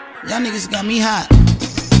Y'all niggas got me hot.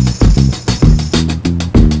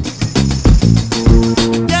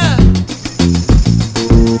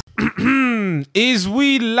 Is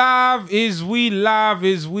we live? Is we live?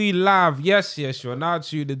 Is we live? Yes, you're now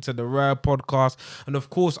tuned into the Rare Podcast. And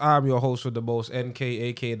of course, I'm your host with the most, NK,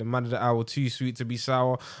 aka the man of the hour, too sweet to be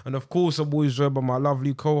sour. And of course, I'm always joined by my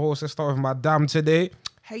lovely co-host. Let's start with my dam today.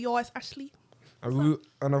 Hey, yo, it's Ashley.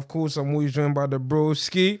 And of course, I'm always joined by the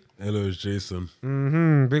broski. Hello, it's Jason.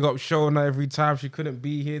 Big up Shona every time. She couldn't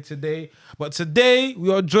be here today. But today,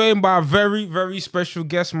 we are joined by a very, very special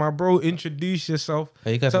guest, my bro. Introduce yourself.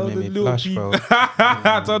 Hey, you guys Tell made me little blush, people- bro.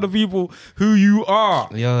 Tell the people who you are.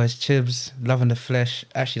 Yo, it's Chibz, loving the flesh.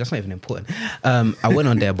 Actually, that's not even important. I went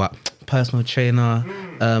on there, but personal trainer,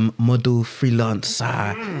 model,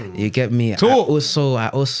 freelancer. You get me? Talk. I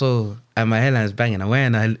also, and my hairline's banging. I'm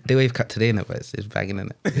wearing a day wave cut today, but it's banging in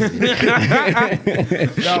it.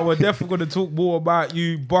 Yeah, we're definitely going to talk more about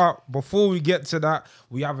you. But before we get to that,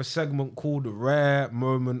 we have a segment called the Rare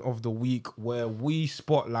Moment of the Week where we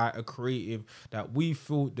spotlight a creative that we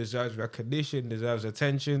feel deserves recognition, deserves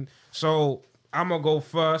attention. So I'm going to go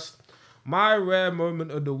first. My rare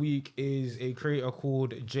moment of the week is a creator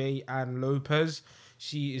called J. Ann Lopez.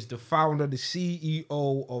 She is the founder, the CEO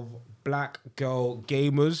of Black Girl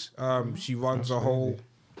Gamers. She runs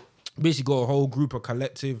basically got a whole group, a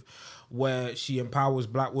collective where she empowers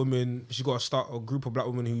black women. She got to start a group of black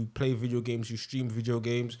women who play video games, who stream video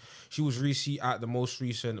games. She was recently at the most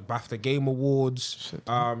recent BAFTA Game Awards.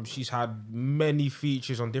 She's had many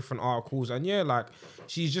features on different articles. And yeah, like,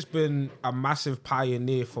 she's just been a massive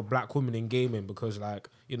pioneer for black women in gaming because, like,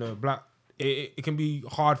 you know, it can be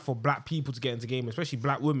hard for black people to get into gaming, especially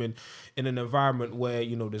black women in an environment where,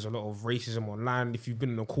 you know, there's a lot of racism online. If you've been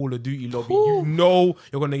in a Call of Duty lobby, you know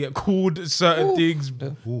you're going to get called certain things.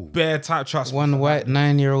 Bare type, trust me. One white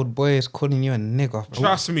 9-year-old boy is calling you a nigger, bro.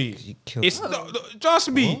 Trust me. You killed It's trust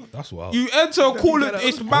me. What? That's wild. You enter a Call of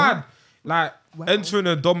it's mad. Like, entering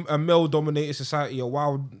a male-dominated society, a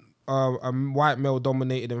white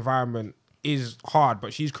male-dominated environment is hard,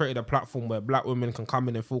 but she's created a platform where black women can come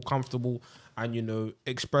in and feel comfortable and, you know,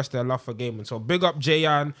 express their love for gaming. So big up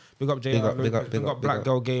Jayan, big up Black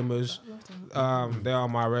Girl Gamers. They are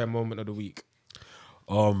my rare moment of the week.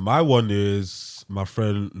 My one is my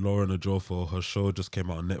friend Lauren Ajofo. Her show just came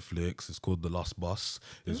out on Netflix. It's called The Last Bus.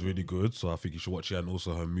 It's really good, so I think you should watch it. And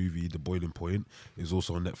also her movie, The Boiling Point, is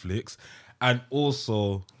also on Netflix. And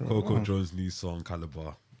also Coco Jones' new song,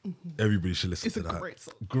 Caliber. Everybody should listen to that. Great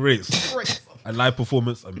song. Great song. And live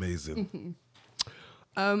performance, amazing.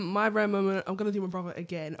 My rare moment, I'm going to do my brother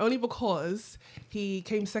again. Only because he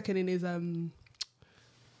came second in his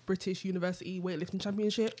British University weightlifting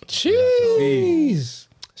championship. Jeez.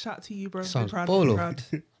 Shout out to you, bro. Sounds Proud, bolo. proud.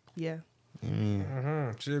 Yeah.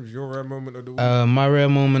 Chibz, your rare moment of the week. My rare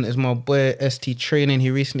moment is my boy ST training. He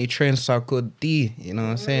recently trained Sarko D, you know what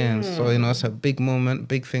I'm saying? So, you know, it's a big moment,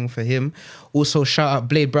 big thing for him. Also, shout out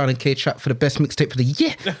Blade Brown and K-Trap for the best mixtape of the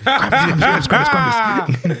year.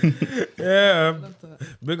 Yeah,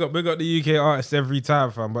 big up the UK artists every time,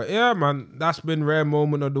 fam. But yeah, man, that's been rare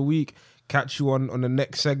moment of the week. Catch you on the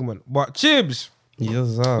next segment. But Chibz, Yes,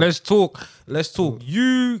 sir. let's talk.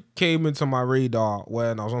 You came into my radar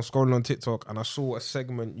when I was scrolling on TikTok and I saw a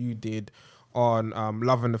segment you did on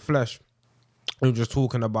Loving the Flesh. You were just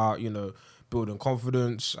talking about, you know, building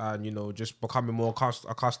confidence and, you know, just becoming more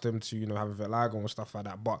accustomed to, you know, having vitiligo and stuff like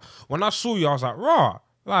that. But when I saw you, I was like, rah,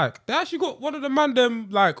 like, they actually got one of the man them,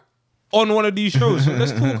 like, on one of these shows. So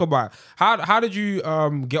let's talk about it. How did you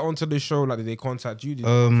get onto the show? Like, did they contact you? Did you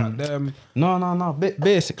contact them? No.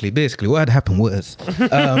 Basically, what had happened was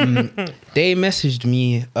they messaged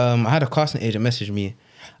me. I had a casting agent message me,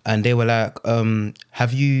 and they were like,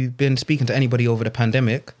 "Have you been speaking to anybody over the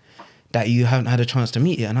pandemic that you haven't had a chance to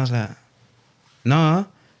meet yet?" And I was like, "Nah."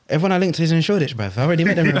 Everyone I linked to is in Shoreditch, bruv. I already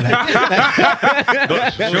met them.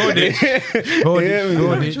 Shoreditch.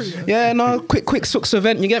 Yeah, no, quick sucks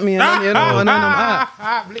event, you get me? And then, you know, and then I'm out.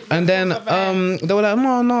 And then they were like,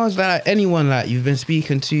 no, it's like anyone like you've been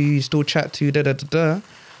speaking to, you still chat to, da.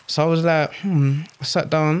 So I was like, I sat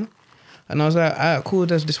down and I was like, alright, cool,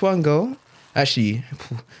 there's this one girl. Actually,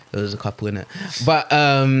 there was a couple in it. But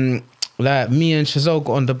like me and Chazelle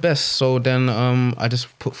got on the best, so then I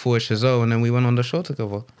just put forward Chazelle and then we went on the show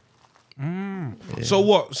together. Yeah. So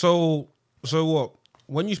what?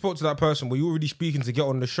 When you spoke to that person, were you already speaking to get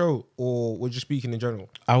on the show, or were you just speaking in general?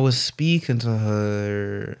 I was speaking to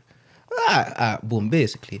her. Boom,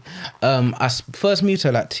 basically. I first met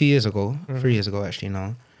her like 2 years ago, 3 years ago actually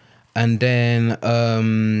now, and then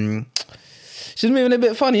she's moving a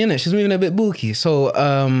bit funny, innit? She's moving a bit bulky, so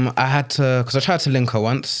I had to, because I tried to link her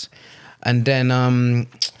once, and then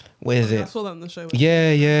Where is I it? saw that on the show.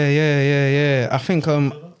 Yeah. I think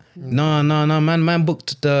no, man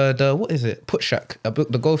booked the what is it? Put shack. I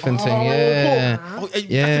booked the golfing thing. Yeah.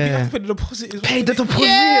 You have to pay the deposit as well. Pay the deposit,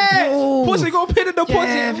 Yes! bro. Plus, you gotta pay the deposit.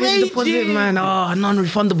 Yeah, pay the deposit, Reggie. man. Oh,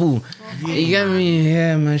 non-refundable. You get me?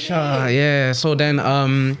 Yeah, man. Sure. Yeah. So then,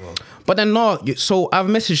 but then no. So I've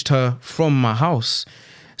messaged her from my house,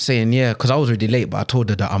 saying because I was already late, but I told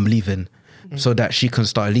her that I'm leaving, so that she can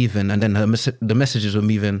start leaving. And then the messages were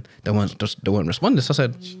moving. They weren't responding. So I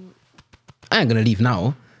said, I ain't gonna leave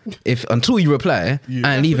now. Until you reply,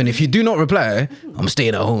 I ain't leaving. If you do not reply, I'm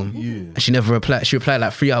staying at home. And she never replied. She replied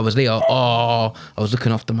like 3 hours later. Oh, I was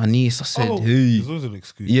looking after my niece. I said, hey. There's always an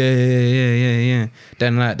excuse. Yeah.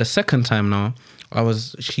 Then like the second time now, I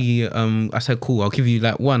said, cool, I'll give you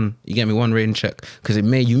like one. You get me one rating check because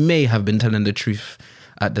you may have been telling the truth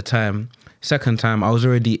at the time. Second time, I was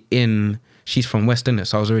already in. She's from West, innit?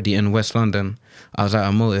 So I was already in West London. I was at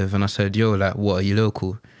a motive and I said, yo, like, what, are you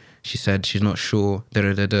local? She said she's not sure.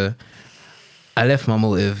 I left my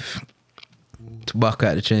motive to bark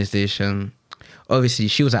at the train station. Obviously,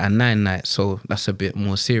 she was at a 9 night, so that's a bit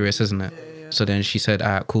more serious, isn't it? Yeah. So then she said, all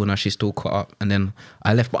right, cool, now she's still caught up. And then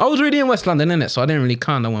I left. But I was already in West London, innit? So I didn't really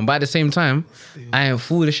count that one. But at the same time, I ain't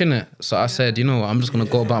foolish, innit? So I said, you know what, I'm just going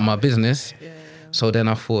to go about my business. Yeah. So then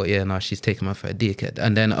I thought, she's taking my third dickhead.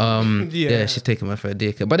 And then, she's taking my third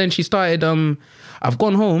dickhead. But then she started, I've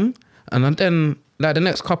gone home, and then... like the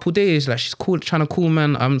next couple days, like she's trying to call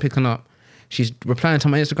man, I'm picking up. She's replying to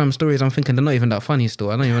my Instagram stories. I'm thinking they're not even that funny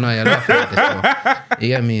still. I don't even know you're laughing at this still. You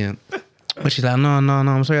get me? But she's like, no,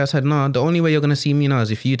 I'm sorry. I said, no, the only way you're gonna see me now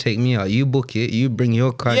is if you take me out. You book it, you bring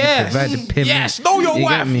your car, you provide the payment. Yes, know your you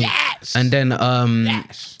wife. get me? Yes. And then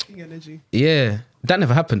yes. Energy. Yeah. That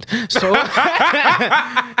never happened. So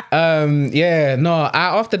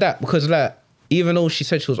after that, because like even though she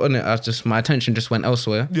said she was on it, my attention just went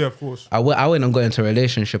elsewhere. Yeah, of course. I went and got into a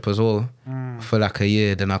relationship as well for like a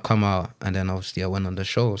year. Then I come out, and then obviously I went on the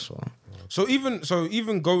show. So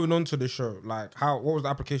even going on to the show, like what was the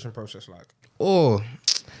application process like? Oh,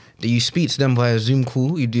 do you speak to them via Zoom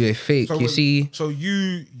call? You do a fake. So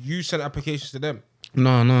you sent applications to them?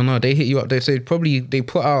 No. They hit you up. They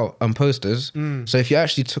put out posters. So if you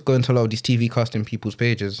actually go into a lot of these TV casting people's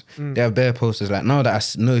pages, they have bare posters. Like now that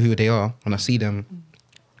I know who they are and I see them,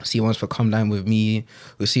 I see ones for Come Down With Me.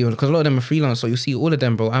 We see because a lot of them are freelance. So you see all of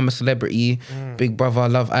them, bro. I'm a Celebrity, Big Brother,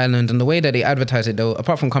 Love Island, and the way that they advertise it, though,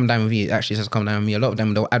 apart from Come Down With Me, it actually says Come Down With Me. A lot of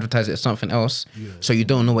them they'll advertise it as something else, so you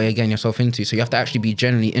don't know what you're getting yourself into. So you have to actually be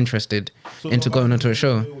genuinely interested into going into a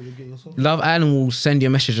show. Love Island will send you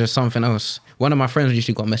a message as something else. One of my friends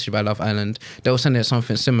usually got messaged by Love Island. They'll send it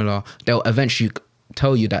something similar. They'll eventually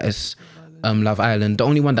tell you that it's Love Island. The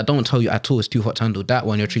only one that don't tell you at all is Too Hot to Handle. That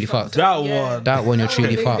one you're truly fucked. That one you're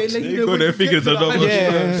truly fucked.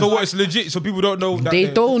 So what? It's legit. So people don't know. That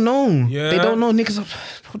they don't know. Yeah. They don't know. Niggas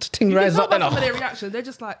what the thing rise up. Some of their reaction, they're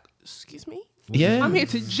just like, excuse me. Yeah, I'm here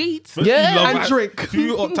to cheat and drink.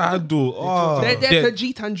 Too Hot to Handle. They're to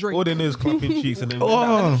cheat and drink. All they know is clapping cheeks, and then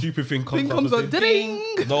that stupid thing comes on. Ding.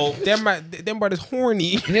 No, them brothers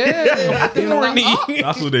horny. Yeah, horny.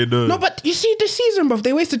 That's what they know. No, but you see this season, bro.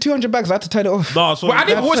 They wasted 200 bags. I had to turn it off. Nah, so I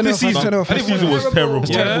didn't watch this season. This season was terrible.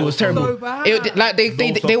 It was terrible. So bad.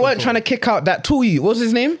 They weren't trying to kick out that Toy. What was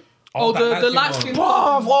his name? The light skin.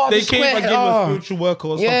 They came and gave a spiritual worker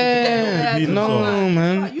or something. Yeah, no,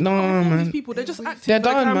 man. These people, they're just acting. They're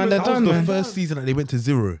done, man. They're done, man. The first season that they went to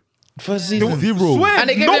zero. First season. Zero. And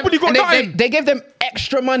they gave they gave them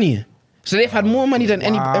extra money. So they've had more money than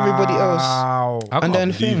everybody else. I And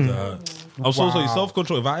then can't believe that. I'm so sorry,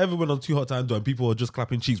 self-control. If I ever went on Too Hot to Handle and people were just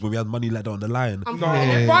clapping cheeks when we had money like that on the line,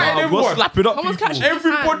 we'll slap it up.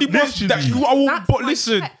 Everybody must that you. But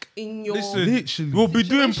listen. Literally. We'll be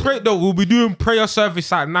doing We'll be doing prayer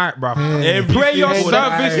service at night, bro. Prayer service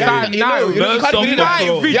at night. You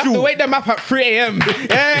have to wake them up at 3 a.m.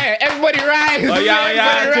 Yeah, everybody rise. Oh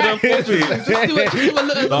yeah. Just do a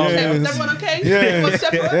little. Is everyone okay?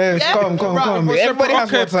 Yeah, come. Everybody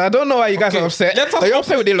has water. I don't know why you guys are upset. Are you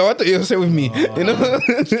upset with the Lord or you upset with me? You know?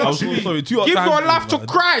 I'm so sorry. Give your life to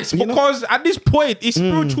Christ because at this point it's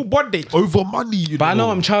spiritual bondage over money. But I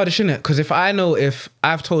know I'm childish, innit? Because if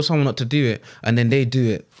I've told someone not to do it and then they do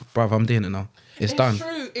it, bruv, I'm doing it now. It's done.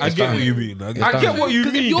 True. I get what you mean. I get what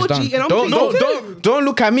you mean. You're cheating. I'm cheating. Don't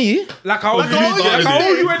look at me like I owe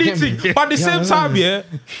you anything. But at the same time,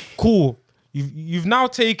 cool. You've now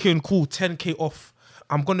taken 10k off.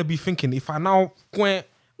 I'm gonna be thinking if I now went,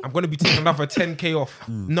 I'm gonna be taking another 10k off.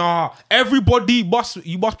 Nah, everybody must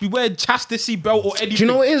be wearing chastity belt or anything. Do you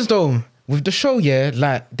know what it is though? With the show,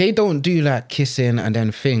 like they don't do like kissing and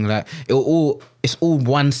then thing. Like it's all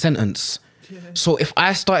one sentence. So if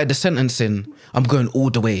I started the sentencing, I'm going all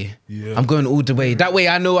the way. Yeah. I'm going all the way. That way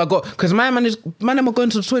I know I got, because my man are going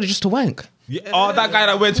to the toilet just to wank. Yeah. Oh, that guy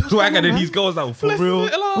that went to swag and then these girls that were for real.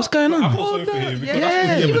 What's going on? I feel sorry for him. because Yeah, that's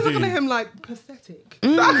what he he was ever looking at did. him like pathetic.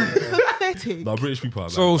 Pathetic. No, British people are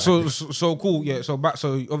So cool. Yeah. So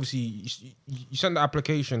obviously you sent the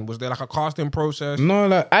application. Was there like a casting process? No,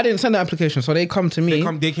 like I didn't send the application, so they come to me.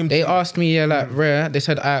 They came to They you. asked me, Rare. They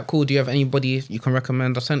said, "Alright, cool. Do you have anybody you can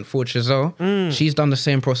recommend?" I sent forward Chizelle. She's done the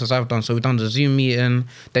same process I've done. So we've done the Zoom meeting.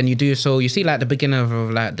 Then you do so. You see, like the beginning of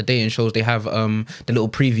like the dating shows, they have the little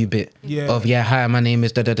preview bit of hi, my name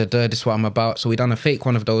is da da da da. This is what I'm about. So we done a fake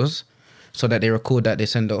one of those, so that they record that, they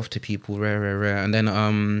send it off to people, rare, and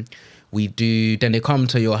then we do. Then they come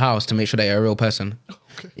to your house to make sure that you're a real person.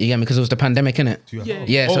 You get me? Because it was the pandemic, innit?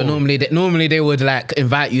 Yeah. So normally they would like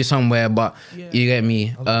invite you somewhere, but you get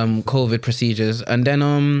me? COVID procedures, and then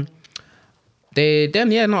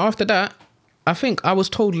after that, I think I was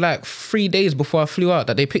told like 3 days before I flew out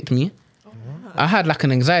that they picked me. I had like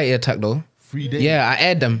an anxiety attack though. 3 days. Yeah, I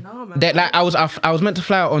aired them. They, like I was meant to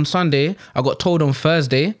fly out on Sunday. I got told on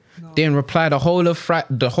Thursday. Didn't reply the whole of I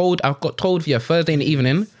got told via Thursday in the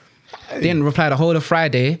evening. Didn't reply the whole of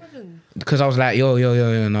Friday because I was like, yo,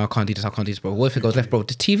 no, I can't do this, bro. What if it goes left, bro?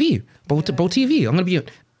 The TV, bro, TV. I'm gonna be on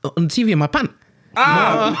the TV in my pant.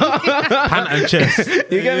 Pant and chest.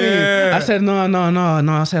 You get me? I said no.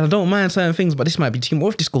 I said I don't mind certain things, but this might be too much. What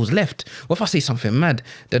if this goes left? What if I say something mad?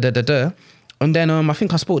 And then I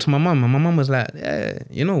think I spoke to my mum, and my mum was like, yeah,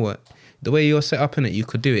 you know what? The way you're set up in it, you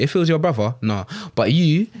could do it. If it was your brother, no. But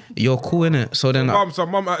you're cool in it. So then,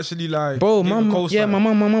 mum actually like, bro, gave a my co-sign.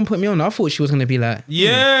 mum put me on. I thought she was gonna be like,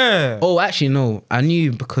 Yeah. Oh, actually, no. I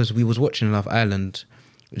knew because we was watching Love Island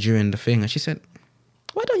during the thing, and she said,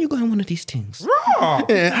 "Why don't you go on one of these things?" Raw.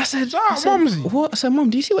 Yeah, I said, Mumsy. what? I said,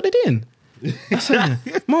 Mum, do you see what they're doing? I said,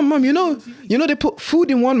 Mum, you know they put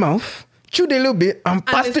food in one mouth, chew it a little bit, and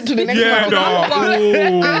pass it to the next mouth.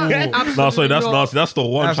 No, sorry, that's nasty. That's the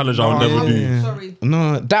one challenge I'll never do. Sorry.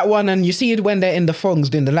 No, that one, and you see it when they're in the thongs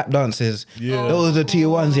doing the lap dances. Yeah. Those are 2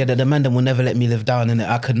 ones. Yeah, that the man them will never let me live down in it.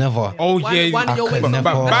 I could never. Oh One- yeah. one in your could way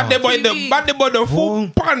never. from- Bad boy, the full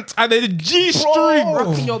Bro. pants and then the G string,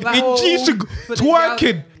 Rocking your back. the G string For the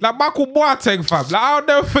twerking like Michael Boateng, fam. Like I'll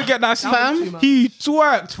never forget that. Fam. He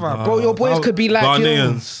twerked, fam. Bro, your boys could be like, yo.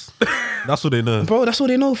 Ghanaians. That's what they know. Bro, that's all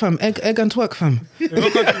they know, fam. Egg and twerk, fam. Wait,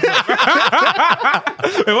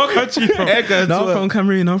 what country from? No, I'm from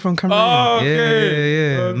Cameroon. Oh,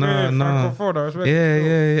 okay. Yeah. Okay, No. Francophone, I respect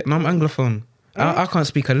Yeah. No, I'm Anglophone. I can't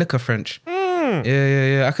speak a lick of French.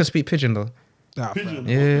 Yeah. I can speak Pidgin though. Nah, fam.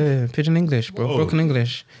 Yeah. Pidgin English, bro. Broken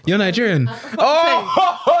English. You're Nigerian.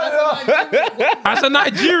 As a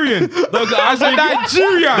Nigerian, as a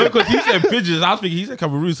Nigerian. Because he said pigeons. I was thinking he said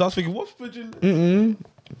Cameroon. So I was thinking, what's pigeon?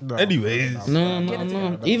 No. Anyways.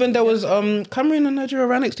 No. Even there was Cameroon and Nigeria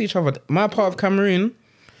right next to each other. My part of Cameroon,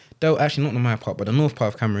 though actually not my part, but the north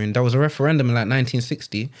part of Cameroon, there was a referendum in like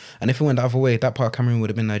 1960, and if it went the other way, that part of Cameroon would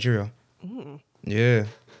have been Nigeria. Yeah.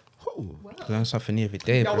 Learn something new every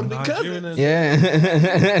day, bro.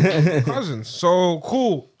 Yeah. Cousins. So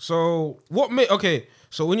cool. So what made? Okay.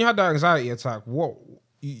 So when you had that anxiety attack, what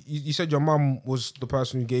you said your mum was the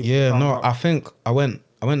person who gave you? Yeah, the no, thumbs I up. think I went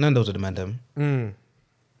Nando's with the man them.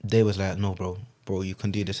 They was like, no, bro, you can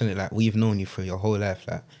do this, innit? Like, we've known you for your whole life.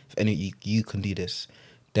 Like, if any, you can do this.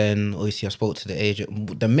 Then, obviously, I spoke to the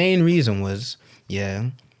agent. The main reason was,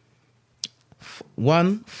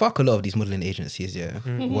 one, fuck a lot of these modelling agencies, yeah.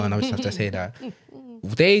 One, I just have to say that.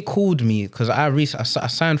 They called me, because I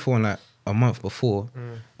signed for one, like, a month before.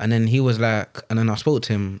 And then he was like, and then I spoke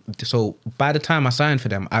to him. So, by the time I signed for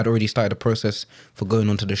them, I'd already started the process for going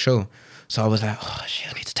onto the show. So, I was like, oh, shit,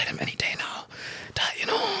 I need to tell him any day now that,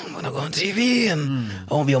 I'm gonna go on TV and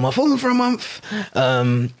I won't be on my phone for a month.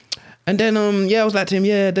 And then I was like to him,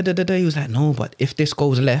 He was like, no, but if this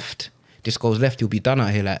goes left, you'll be done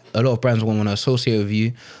out here. Like, a lot of brands won't want to associate with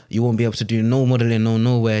you. You won't be able to do no modeling,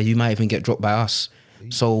 nowhere. You might even get dropped by us.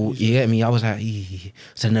 So you get me? I was like, eee.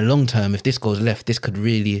 So in the long term, if this goes left, this could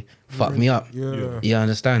really fuck me up. Yeah. You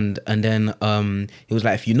understand? And then he was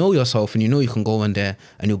like, if you know yourself and you know you can go in there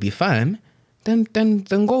and you'll be fine, then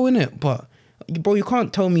go in it. But bro, you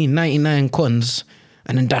can't tell me 99 cons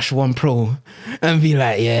and then dash 1 pro and be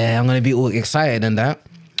like, yeah, I'm gonna be all excited and that.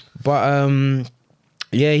 But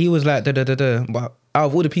he was like da. But out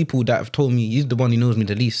of all the people that have told me, he's the one who knows me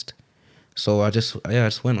the least. So I just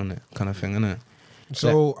went on it, kind of thing, innit?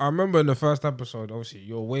 So I remember in the first episode, obviously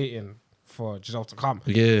you're waiting for Giselle to come.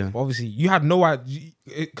 Yeah. But obviously you had no idea,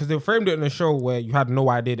 because they framed it in a show where you had no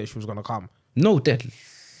idea that she was gonna come. No dead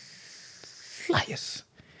liars.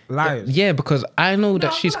 Liars. Yeah, because I know that No,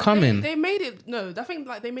 I she's feel like coming. They made it. No, I think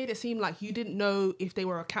like they made it seem like you didn't know if they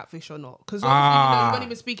were a catfish or not. Because you've only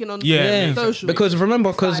been speaking on Yeah, social. Because remember,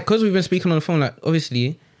 It's because like- we've been speaking on the phone, like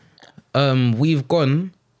obviously, they've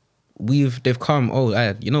come.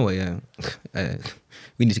 Oh, you know what? Yeah,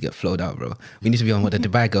 we need to get flowed out, bro. We need to be on what the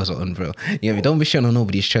Dubai girls are on, bro. Yeah, we don't be showing on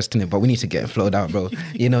nobody's chest in it, but we need to get flowed out, bro.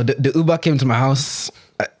 You know, the Uber came to my house.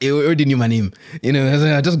 It already knew my name. You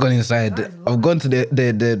know, I just gone inside. I've gone to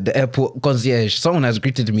the airport concierge. Someone has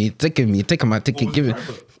greeted me, taken my ticket, given.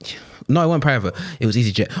 No, it wasn't private. It was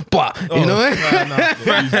EasyJet. But you know,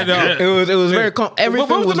 it was very. Everything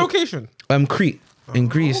What was was the location? Crete in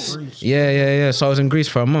Greece. Yeah. So I was in Greece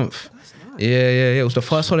for a month. Yeah. It was the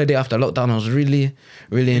first holiday after lockdown. I was really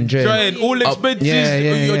enjoying. All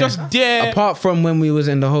expenses. You're just there. Apart from when we was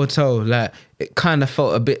in the hotel, like it kind of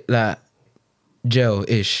felt a bit like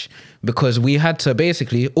jail-ish because we had to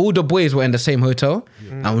basically all the boys were in the same hotel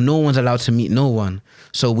and no one's allowed to meet no one.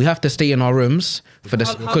 So we have to stay in our rooms for this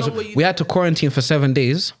How because long were you we had to there? quarantine for 7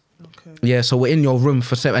 days. Okay. Yeah, so we're in your room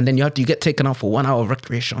for 7, and then you get taken out for 1 hour of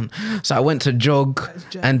recreation. So I went to jog,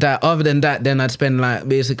 and other than that, then I'd spend like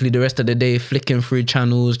basically the rest of the day flicking through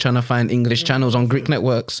channels, trying to find English channels on Greek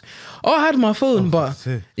networks. Oh, I had my phone, but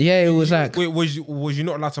yeah, it was like Wait, was you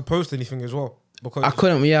not allowed to post anything as well? Because I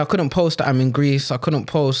couldn't post that I'm in Greece. I couldn't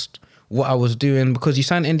post what I was doing because you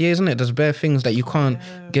sign NDAs, isn't it? There's bare things that you can't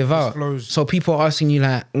give out. Disclose. So people are asking you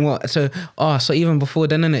like, what? So even before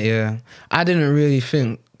then, innit? Yeah, I didn't really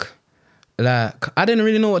think. Like, I didn't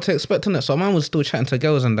really know what to expect in it, so man was still chatting to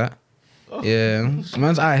girls and that. Yeah,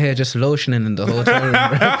 man's out here just lotioning in the hotel room, bro.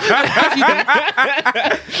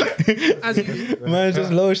 As you do. Man's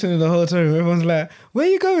just lotioning in the hotel room. Everyone's like, "Where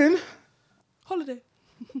you going?" Holiday.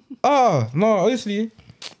 Oh no, obviously,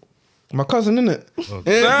 my cousin, innit?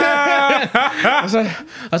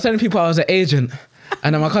 I was telling people I was an agent,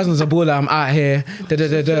 and then my cousin's a baller. I'm out here.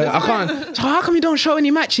 I can't. So how come you don't show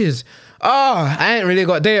any matches? Oh, I ain't really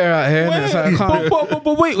got data out here. innit? So I can't.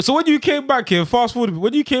 But wait, so when you came back here, fast forward,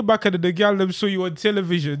 when you came back and the gal them saw you on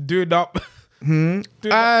television doing up. So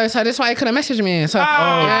that's why he couldn't message me. So,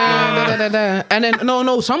 and then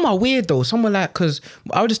no, some are weird though. Some are like, cause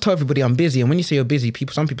I would just tell everybody I'm busy, and when you say you're busy,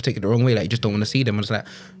 some people take it the wrong way. Like you just don't want to see them. And it's like,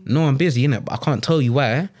 no, I'm busy, innit? But I can't tell you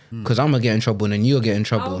why, cause I'm gonna get in trouble, and then you'll get in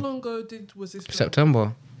How trouble. long ago was this?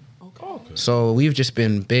 September. Okay. So we've just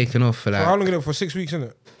been baking off for like. How long is it for? 6 weeks,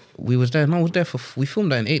 innit? We was there. No, we was there for. We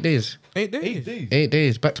filmed that in 8 days. 8 days. 8 days. 8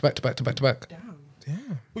 days, back to back. Damn.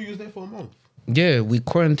 Who you was there for a month? Yeah, we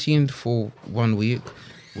quarantined for 1 week.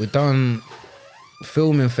 We done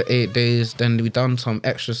filming for 8 days. Then we done some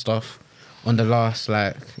extra stuff on the last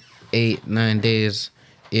like 8-9 days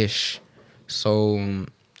ish. So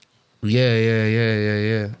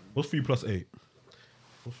yeah. What's 3 plus 8?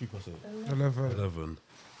 What's 3 plus 8? 11. 11.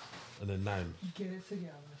 And then 9. Get it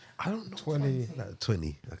together. I don't know. 20. Like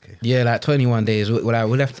 20. Okay. Yeah, like 21 days. We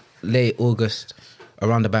left late August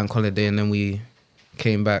around the bank holiday, and then we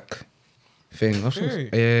came back. Okay.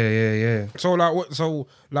 Yeah. So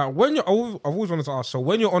when you're, I've always wanted to ask. So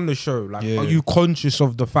when you're on the show, like, Yeah. are you conscious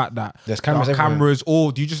of the fact that There's cameras there are everywhere. cameras,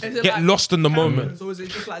 or do you just Is it get like lost in the cameras, moment? or is it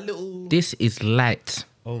just like little? This is light.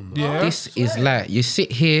 Oh no. Yeah. This is light. You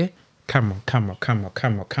sit here. Camera. Bro,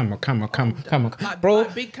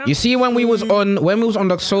 like big cameras. you see when we was on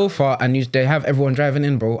the sofa and they have everyone driving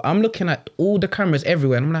in, bro, I'm looking at all the cameras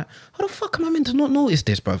everywhere and I'm like, how the fuck am I meant to not notice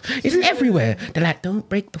this, bro? It's everywhere. They're like, don't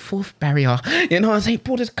break the fourth barrier. You know what I'm saying?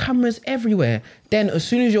 Bro, there's cameras everywhere. Then as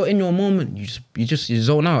soon as you're in your moment, you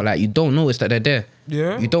zone out. Like, you don't notice that they're there.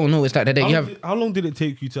 Yeah. You don't notice that they're there. How long did it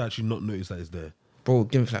take you to actually not notice that it's there? Bro,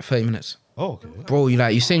 give it like 30 minutes. Oh, okay. Bro,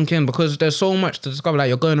 you sink in because there's so much to discover. Like,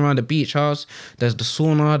 you're going around the beach house, there's the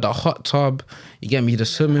sauna, the hot tub, you get me the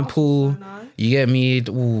swimming pool, you get me I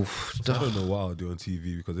don't know what I'll do on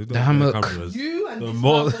TV because they don't The have hammock. cameras. You and The this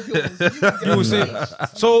more- mouth of yours. You will say.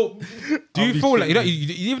 So, do you be feel like you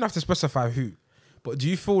shitting. even have to specify who? But do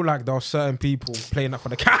you feel like there are certain people playing up for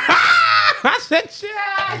the camera? I said,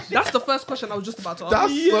 yeah. That's the first question I was just about to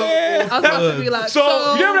ask. Yeah. I was about to be like,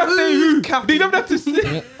 So, you don't have to say who. who's capping? You don't have to say.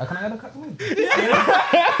 Can I add a cut?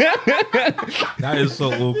 That is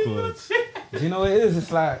so awkward. Do you know what it is?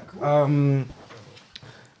 It's like,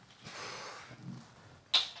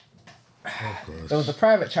 there was a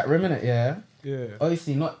private chat room, innit? Yeah. Yeah.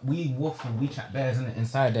 Obviously, not we waffle, we chat bears, innit?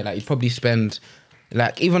 Inside there, like you probably spend,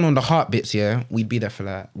 like even on the heart bits, yeah, we'd be there for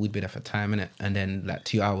time, innit? And then like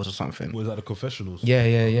 2 hours or something. Was that the confessionals?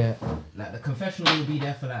 Yeah. Like the confessional will be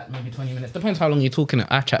there for like maybe 20 minutes. Depends how long you're talking.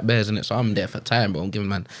 I chat bears in it, so I'm there for time, bro. I'm giving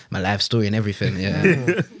my life story and everything.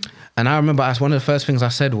 Yeah. And I remember one of the first things I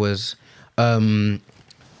said was, I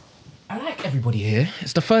like everybody here.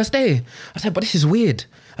 It's the first day. I said, but this is weird.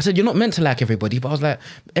 I said, you're not meant to like everybody. But I was like,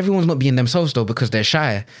 everyone's not being themselves though because they're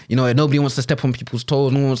shy. You know, nobody wants to step on people's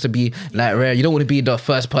toes. No one wants to be like rare. You don't want to be the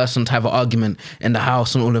first person to have an argument in the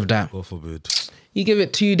house and all of that. God forbid. You give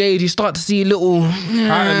it 2 days, you start to see little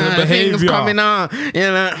things coming out. You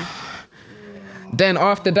know. Then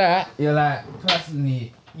after that, you're like,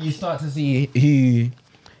 personally, you start to see who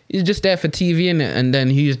is just there for TV innit? And then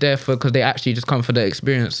who's there for because they actually just come for the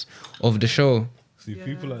experience of the show. See,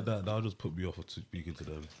 people like that'll just put me off of speaking to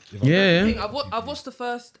them. Yeah. I've watched the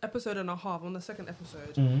first episode and a half. On the second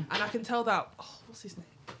episode, and I can tell that. Oh, what's his name?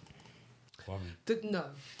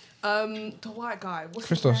 The white guy. What's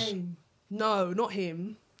Christos. his name? No, not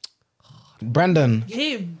him. Brandon.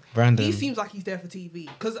 Brandon. He seems like he's there for TV.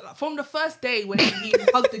 Because from the first day when he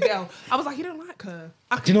hugged the girl, I was like, you don't like her.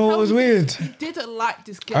 Do you know what was weird? He didn't like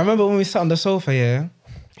this girl. I remember when we sat on the sofa, yeah.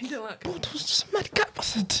 He didn't like her. Bro, that was just a mad gap. I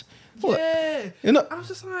said, what? Yeah. You know, I was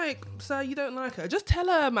just like, sir, you don't like her. Just tell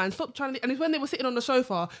her, man. Stop trying to... And it's when they were sitting on the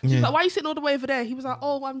sofa. She was like, why are you sitting all the way over there? He was like,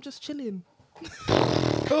 oh, I'm just chilling.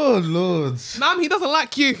 Oh, Lord. Ma'am, he doesn't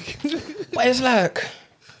like you. but it's like...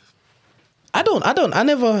 I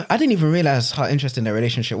didn't even realize how interesting their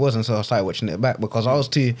relationship was until I started watching it back because I was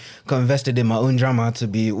too invested in my own drama to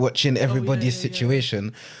be watching everybody's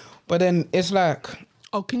situation. But then it's like...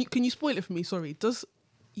 Oh, can you spoil it for me? Sorry. Does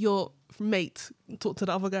your mate talk to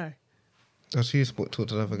the other guy? Does she talk to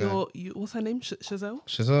the other guy? What's her name? Chazelle?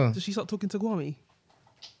 Chazelle. Does she start talking to Kwame?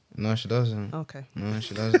 No, she doesn't. Okay. No,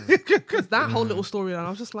 she doesn't. Because that whole little storyline, I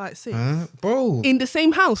was just like, sis. Bro. In the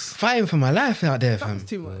same house. Fighting for my life out there, fam. That's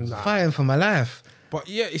too much. Fighting for my life. But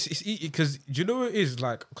yeah, it's because do you know what it is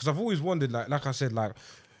like? Because I've always wondered, like I said, like,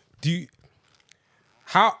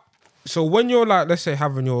 so when you're like, let's say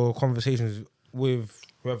having your conversations with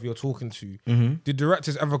whoever you're talking to, did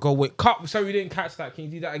directors ever go, wait, cut, sorry we didn't catch that, can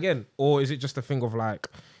you do that again? Or is it just a thing of like,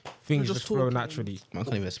 things just flow naturally? I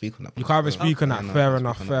can't even speak on that. You can't even speak on that. Fair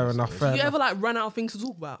enough. Do you ever like run out of things to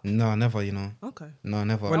talk about? No, never, you know. Okay. No,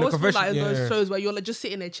 never. I always feel like in those shows where you're like just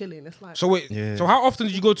sitting there chilling. It's like... So wait, so how often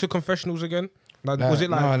did you go to confessionals again? Like, was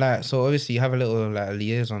it like... No, like, so obviously you have a little like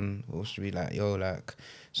liaison, or should be like, yo, like,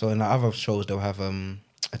 so in the other shows they'll have a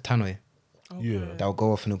tannoy. Okay. Yeah. They'll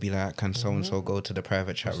go off and it'll be like, can so and so go to the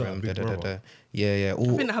private chat room? Big Brother? Yeah.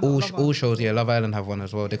 All All shows, yeah. Love Island have one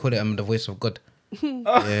as well. They call it the voice of God.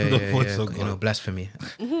 Yeah. Voice of God. You know, blasphemy.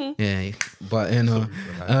 Yeah, but you know,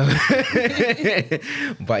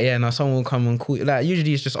 but yeah, now someone will come and call you. Like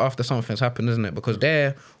usually it's just after something's happened, isn't it? Because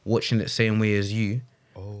they're watching it same way as you.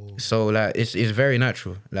 Oh. So like it's very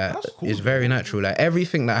natural. Like Cool, it's very natural. Like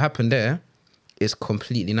everything that happened there is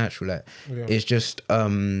completely natural. Like it's just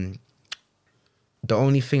the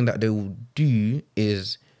only thing that they will do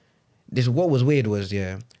is this. What was weird was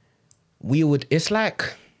it's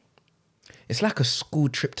like a school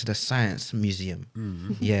trip to the science museum.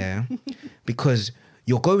 Yeah, because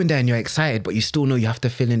you're going there and you're excited, but you still know you have to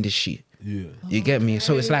fill in this sheet. Yeah. You get me?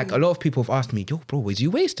 So it's like a lot of people have asked me, yo, bro, was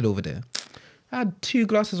you wasted over there? I had 2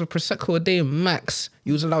 glasses of Prosecco a day max.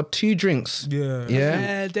 You was allowed 2 drinks.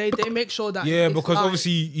 Yeah, they make sure that... Yeah, because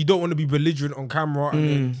obviously you don't want to be belligerent on camera. And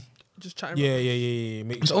then, just chatting. Yeah.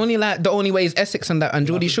 It's only like the only way is Essex and that and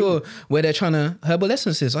Geordie Shore where they're trying to herbal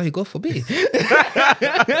essences. Oh, you go for B.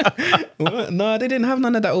 No, they didn't have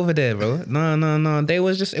none of that over there, bro. No. It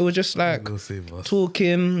was just like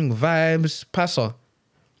talking, vibes, passer.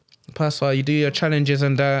 You do your challenges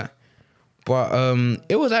and that. But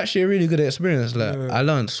it was actually a really good experience. Like I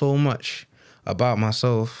learned so much about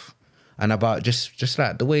myself and about just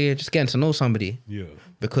like the way just getting to know somebody. Yeah.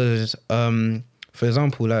 Because for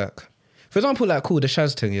example, cool, the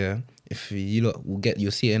Shaz thing, yeah. If you look,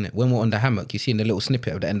 you'll see it in it. When we're on the hammock, you see in the little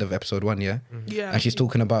snippet at the end of episode 1, yeah? Yeah. And she's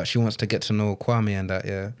talking about she wants to get to know Kwame and that,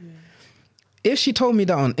 yeah. If she told me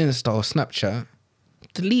that on Insta or Snapchat,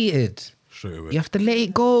 deleted. Straight away. You have to let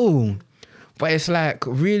it go. But it's like,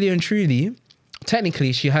 really and truly,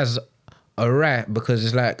 technically she has a right because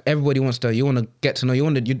it's like everybody wants to, you want to get to know, you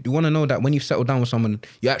want to know that when you've settled down with someone,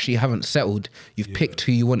 you actually haven't settled. You've picked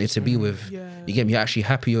who you wanted to be with. Yeah. You get me? You're actually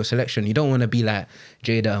happy with your selection. You don't want to be like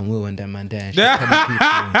Jada and Will and them and there.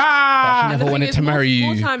 That she never wanted to marry you.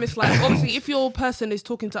 More time it's like, obviously, if your person is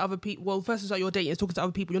talking to other people, well, first it's like you're dating, is talking to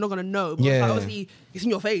other people, you're not going to know. But it's like, obviously, it's in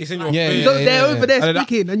your face. It's in like, your face. They're over there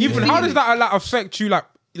speaking. And even how does that like affect you like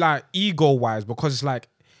ego wise? Because it's like,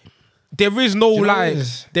 there is no like,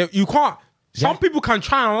 you can't, Some people can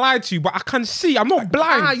try and lie to you, but I can see. I'm not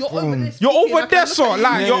blind. You're over this. You're over there, so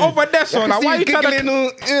like you're over there, so like why are you trying to?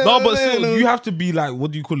 No, but still, you have to be like,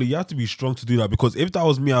 what do you call it? You have to be strong to do that, because if that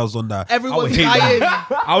was me, I was on that. Everyone's I would hate lying.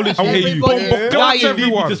 that. I would literally hate you. Everybody's But lying.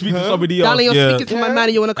 everyone to speak to somebody else. Darling, you're Yeah. speaking to my man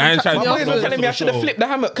and you want to I ain't contact me. trying to My boys were telling me I should have flipped the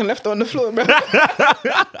hammock and left it on the floor, bro.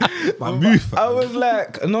 My move. I was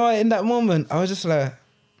like, no, in that moment, I was just like,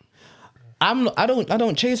 I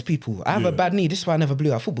don't chase people. I have a bad knee. This is why I never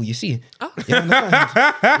blew out football. You see? You understand?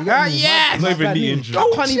 You get me? Yes. My Not even bad knee knee. injury.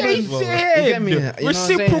 I can't even. Chase You it. get me? You know what I'm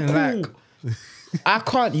saying? Reciprocal. Like, I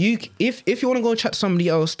can't. If you want to go and chat to somebody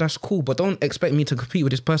else, that's cool. But don't expect me to compete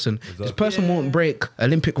with this person. This person won't break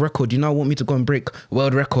Olympic record. You now want me to go and break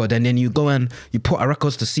world record, and then you go and you put our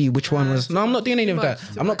records to see which one was. No, I'm not doing any of that.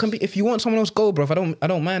 I'm not competing. If you want someone else, go, bro. I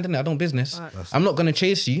don't mind, innit? I don't business. Right. I'm not gonna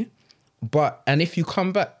chase you. And if you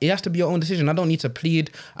come back, it has to be your own decision. I don't need to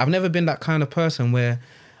plead. I've never been that kind of person where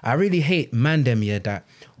I really hate man them here that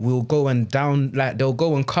will go and they'll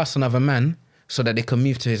go and cuss another man so that they can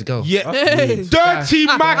move to his girl. Yeah, Hey. dirty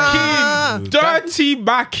macking, dirty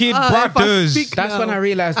macking, if I brothers. speak- That's No. when I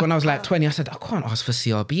realized when I was like 20, I said, I can't ask for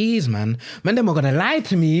CRBs, man. Man, them are going to lie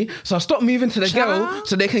to me. So I stopped moving to the girl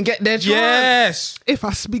so they can get their chance. Yes. If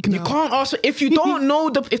I speak now. You can't ask for, if you don't know,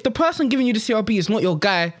 if the person giving you the CRB is not your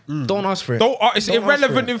guy, don't ask for it. It's Don't ask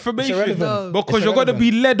irrelevant for it. information. It's irrelevant. Because It's you're gonna be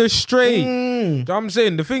irrelevant. led astray. You know what I'm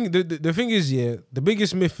saying? The thing is, yeah, the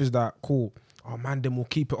biggest myth is that oh man, then we'll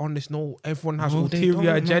keep it honest. No, everyone has No, they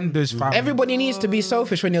ulterior don't, man. agendas, fam. Everybody needs to be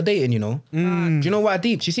selfish when you're dating, you know. Do you know what I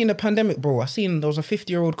deeped? You seen the pandemic, bro? I seen there was a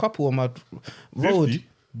 50-year-old couple on my road, 50?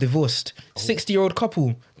 divorced. 60-year-old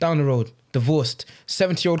couple down the road, divorced.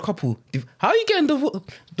 70-year-old couple. How are you getting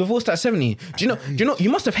divorced at 70? Do you know? You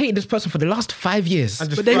must have hated this person for the last 5 years.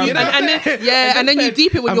 But then and then you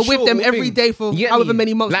deep it when I'm you're with sure them we'll every think. day for You get however me?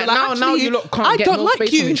 many months. Like You're now actually, you lot can't I get don't no like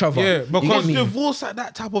space you. from each other. Yeah, You because get me? Divorce at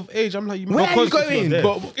that type of age, I'm like, you Where are you because going?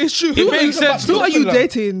 But it's true. It makes sense. Who are you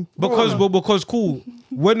dating? Because cool.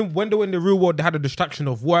 When they were in the real world, they had a distraction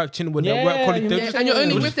of work, when their work colleagues. They yeah, just- and you're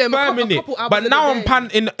only it was with them a firm in it. couple hours But of now the I'm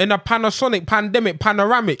day. in a Panasonic pandemic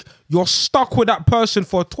panoramic. You're stuck with that person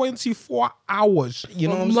for 24 hours. You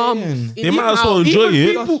know what I'm Mum, saying? They might as well enjoy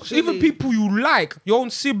it. Even people you like, your own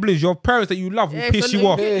siblings, your parents that you love, will Yeah, piss so you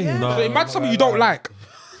off. yeah. Nah, So imagine something you don't like.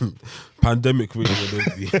 Pandemic really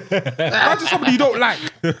would be. Imagine somebody you don't like.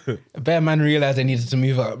 Bear man realized they needed to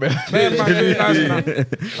move out, bro. Man, realising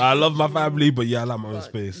that. I love my family, but yeah, I like my own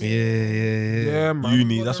space. Yeah. Yeah, man.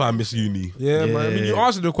 Uni, that's why I miss uni. Yeah, man. I mean, you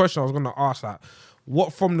answered the question I was gonna ask. Like,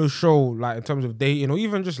 what from the show, like in terms of dating or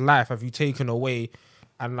even just life, have you taken away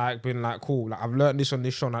and like been like, cool, like I've learned this on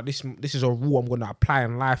this show. Like this is a rule I'm gonna apply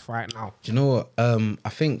in life right now. Do you know what? I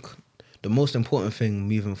think the most important thing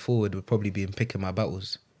moving forward would probably be in picking my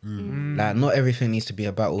battles. Like, not everything needs to be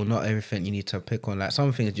a battle. Not everything you need to pick on. Like,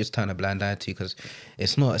 some things just turn a blind eye to because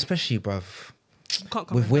it's not, especially, bruv, Can't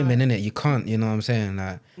come with back. women, innit? You can't, you know what I'm saying?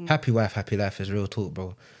 Like, happy wife, happy life is real talk,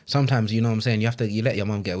 bro. Sometimes, you know what I'm saying? You let your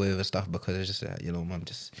mum get away with stuff because it's just, you know, mum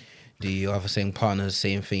just do your other same partners,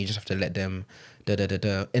 same thing. You just have to let them,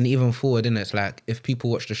 And even forward, innit? It's like, if people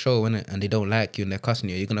watch the show, innit, and they don't like you and they're cussing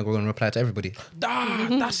you, you're going to go and reply to everybody.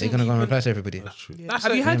 That's You're going to go and reply to everybody. Yeah.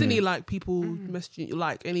 Have you had any like people messaging you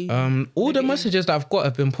like any? All the messages that I've got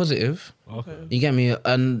have been positive. Okay. You get me?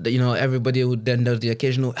 And, you know, everybody would then does the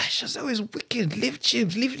occasional, she's always wicked, leave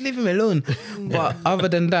Chibz, leave him alone. But other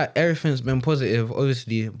than that, everything's been positive,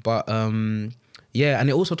 obviously. But, yeah, and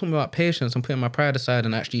it also taught me about patience and putting my pride aside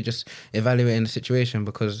and actually just evaluating the situation.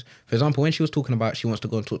 Because, for example, when she was talking about she wants to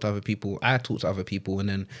go and talk to other people, I talk to other people, and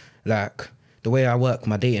then, like, the way I work,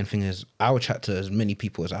 my dating thing is I will chat to as many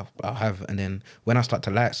people as I'll have, and then when I start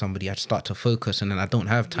to like somebody, I start to focus, and then I don't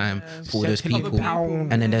have time for all those people.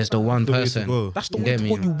 And then there's the one The way to person. go. That's the You way get to me?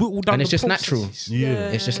 put you whittle down And it's the just natural. processes. Yeah.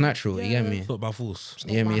 It's just natural. You get me? It's not by force.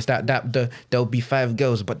 You get me? It's there'll be 5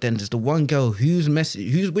 girls, but then there's the one girl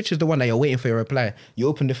which is the one that you're waiting for your reply. You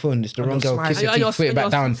open the phone, it's the wrong girl, kiss your And you're- teeth, put it back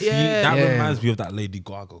and down. you're- Yeah. That Yeah. reminds me of that Lady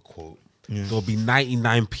Gaga quote. There'll be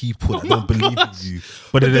 99 people that don't believe in you,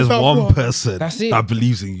 but then there's one person That's it. that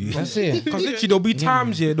believes in you. That's it. Because literally there'll be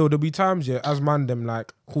times, there'll be times, as man, them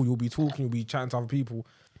like, cool, you'll be talking, you'll be chatting to other people,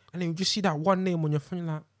 and then you just see that one name on your phone, you're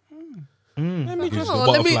like, let me just. Oh,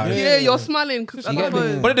 let me, butterflies. you're smiling. 'Cause You get me?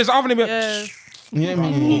 But then there's other name. yeah. You get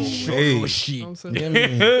me? Hey. I'm saying. You get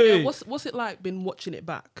me? Yeah, what's it like been watching it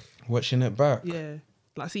back? Watching it back. Yeah,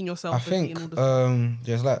 like seeing yourself. I and think seeing all the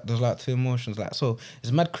there's like 2 emotions. Like, so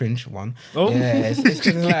it's mad cringe one. Oh. Yeah,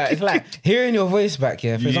 it's like hearing your voice back.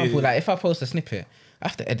 Yeah, for Yeah. example, like if I post a snippet I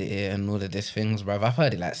have to edit it and all of these things, bro. I've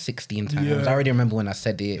heard it like 16 times. Yeah. I already remember when I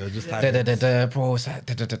said it. Yeah, just Da, type da, it. da, da, bro, it's like,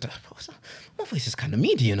 da, da, da, da. Bro, my voice is kind of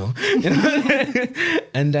meaty, you know?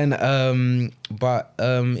 And then,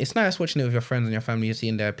 it's nice watching it with your friends and your family. You're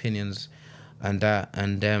seeing their opinions and that,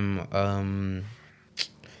 and them.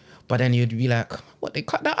 But then you'd be like, what, they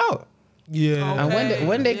cut that out? Yeah. And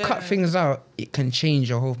when they cut things out, it can change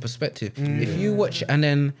your whole perspective. If you watch, and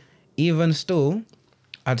then even still,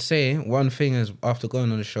 I'd say one thing is after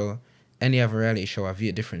going on the show, any other reality show, I view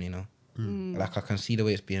it differently, you know. Like I can see the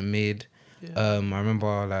way it's being made. Yeah. I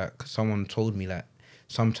remember like someone told me like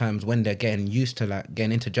sometimes when they're getting used to like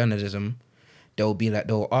getting into journalism,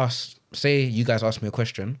 they'll ask, say you guys ask me a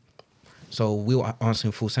question, so we'll answer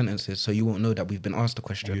in full sentences, so you won't know that we've been asked a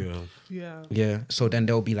question. Yeah. So then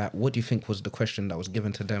they'll be like, what do you think was the question that was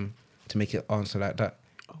given to them to make it answer like that?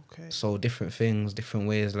 Okay. So different things, different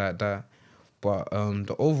ways like that. But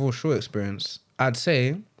the overall show experience, I'd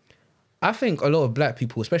say, I think a lot of black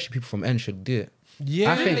people, especially people from N, should do it.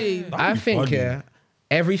 Yeah. I think funny.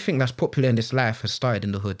 everything that's popular in this life has started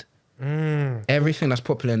in the hood. Everything that's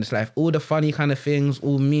popular in this life, all the funny kind of things,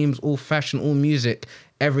 all memes, all fashion, all music,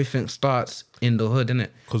 everything starts in the hood, innit?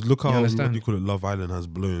 Because look You how understand? what you call it, Love Island has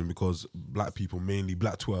blown because black people, mainly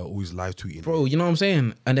black Twitter, are always live tweeting. Bro, you know what I'm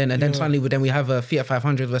saying? And then suddenly we have a Fiat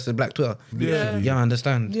 500 versus Black Twitter. Yeah. Yeah, I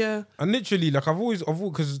understand. Yeah. And literally, like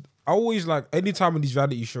because I always like anytime in these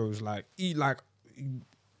reality shows,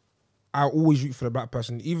 I always root for the black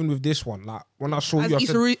person. Even with this one, like when I saw As you, I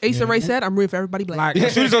said, Issa Rae said, I'm rooting for everybody black. like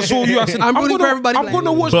as soon as I saw you, I said, I'm rooting for everybody I'm black.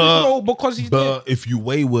 gonna watch this show because he's there. But if you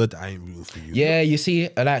wayward, I ain't rooting for you. Yeah, you see,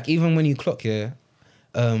 like even when you clock,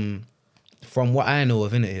 from what I know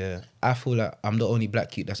of, innit, I feel like I'm the only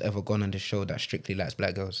black kid that's ever gone on this show that strictly likes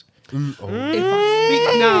black girls. If I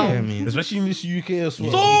speak now, Yeah, I mean, Especially in this UK as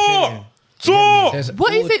well. there's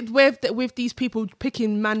what is all- it with these people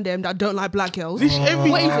picking man them that don't like black girls? This every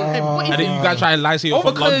What is it? time. What is And then it? you guys try and lie, say you're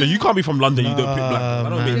from because- London. You can't be from London. You don't pick black. That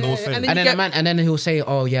don't make no Yeah, sense. and And you then get- the man, and then he'll say,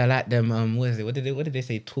 "Oh yeah, I like them. What is it? What did they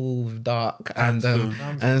say? Tall, dark, and some,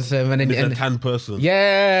 and then It's a tan person.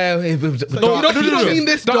 yeah. You don't mean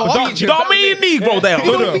this dog. Don't mean Negro there.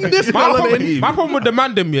 My problem with the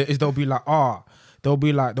man them yeah, is they'll be like there'll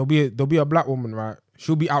be a black woman, right?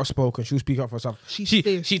 She'll be outspoken. She'll speak up for herself. She's She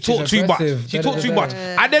stiff. talk too much. aggressive. She talk too much.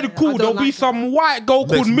 Yeah. And then I cool, don't there'll be like some white girl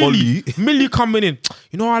called Next Millie. Molly. Millie coming in.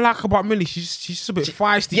 You know what I like about Millie? She's just a bit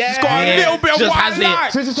feisty. Yeah. She's got a little bit of Just what has I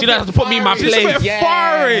like. it. She doesn't have to put me in my She's a place. bit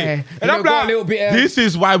fiery. You And know, I'm got a like, little bit. This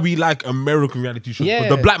is why we like American reality shows. 'Cause Yeah.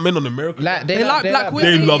 the black men on American, Like They like black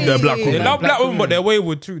women. they love their black they women. love black women, women. but they're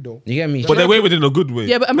wayward too, though. You get me? But they're wayward in a good way.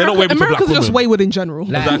 Yeah, but They're not wayward to black America's just women. wayward in general.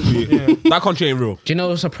 Like, Exactly. That country ain't real. Do you know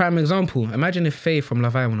what's a prime example? Imagine if Faye from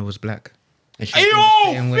Love Island was black. And she was Hey, doing the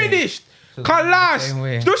yo, same way. finished. Can't last. same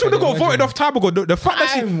way. You know she would have got voted off time ago. The fact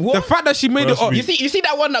that she made it Trust up. me. You see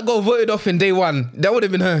that one that got voted off in day one? That would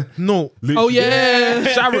have been her. No. Oh yeah.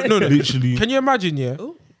 Sharon, no. Literally. Can you imagine, yeah?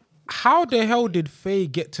 How the hell did Faye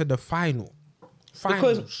get to the final?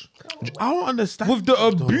 Finals. I don't understand. With the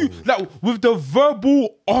abuse, like with the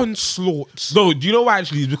verbal onslaughts. No, do you know why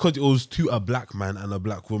actually? It's because it was to a black man and a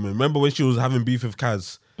black woman. Remember when she was having beef with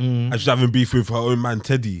Kaz? And she's having beef with her own man,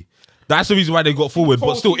 Teddy. That's the reason why they got forward.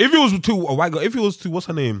 But still, if it was to a white girl, if it was to, what's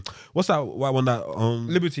her name? What's that white one that,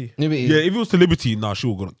 Liberty. yeah, if it was to Liberty, nah, she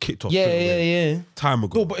would have got kicked off. straight away. Yeah. Time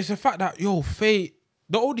ago. No, but it's the fact that, yo, Faye,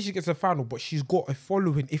 the older she gets a final, but she's got a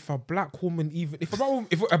following. If a black woman if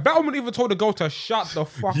a black woman even told a girl to shut the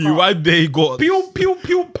fuck You up. why they got Pew, pew,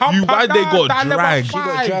 pew, pam, You pam, why they got down, level dragged. She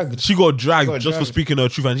got five. dragged. She got dragged got just for dragged. speaking her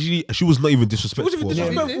truth, and she was not even It disrespectful. wasn't even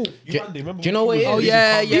disrespectful. Do you know what it is? Oh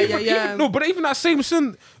yeah, Even- yeah. No, but even that same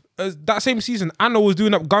season, Anna was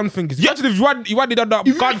doing up gun fingers. Imagine if you had done that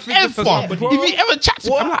gun fingers for somebody. If you ever chat to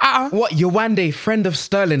What? What? Yawande, friend of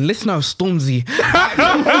Sterling, listener of Stormzy.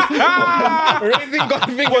 Raising God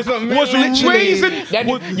fingers on me. was raising-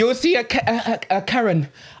 Then you'll see a Karen.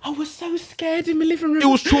 I was so scared in my living room. It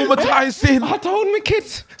was traumatizing. I told my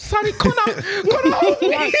kids, Sonny, come on.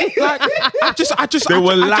 Like, They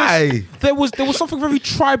were lie. There was something very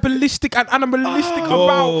tribalistic and animalistic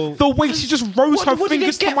Oh. about the way she just rose her What did they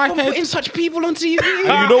fingers to get my from head. putting such people on TV?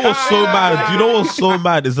 And you know what's so mad? You know what's so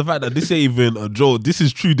mad is the fact that this ain't even a joke. This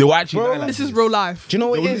is true. They were actually like This is real life. Do you know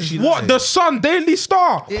what They it wouldn't is? she- What, the Sun, Daily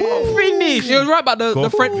Star? Finish. You're right about the Go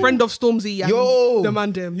friend of Stormzy and Yo, the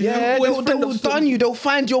man them. Yeah, Always friend they'll of done you. They'll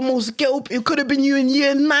find your most guilt. It could have been you in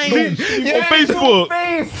year 9. On Facebook.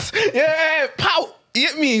 Face. Yeah, pout. You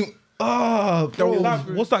get me? Oh, bro.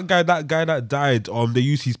 What's that guy? That guy that died. They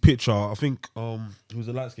used his picture. I think he was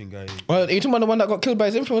a light skinned guy. Well, are you talking about the one that got killed by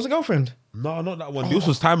his influencer girlfriend? No, not that one. This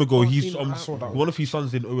was time ago. He's I saw that one of his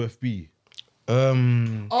sons in OFB.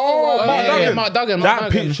 Mark Duggan.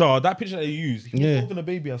 That picture that they use, he was holding a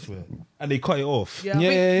baby, I swear, and they cut it off. Yeah, I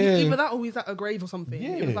think either that or he's at a grave or something.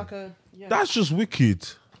 Yeah. It was like a. Yeah. That's just wicked.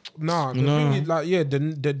 Nah, the thing is, like, yeah,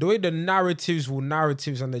 the way the narratives and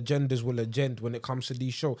agendas will agenda when it comes to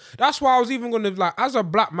these shows. That's why I was even gonna, like, as a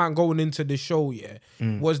black man going into the show,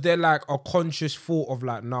 was there like a conscious thought of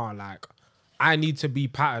like, nah, like, I need to be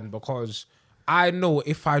patterned because I know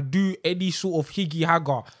if I do any sort of higgy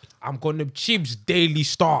hagger, I'm gonna Chibz Daily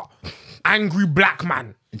Star, angry black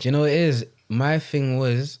man. Do you know what it is? My thing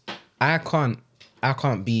was, I can't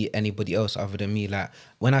be anybody else other than me. Like,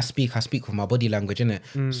 when I speak with my body language, innit?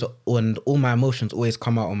 So, and all my emotions always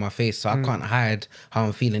come out on my face, so I can't hide how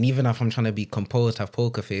I'm feeling. Even if I'm trying to be composed, have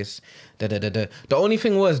poker face, The only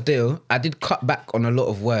thing was, I did cut back on a lot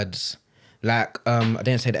of words. Like, I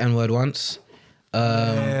didn't say the N-word once.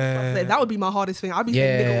 That would be my hardest thing. I'd be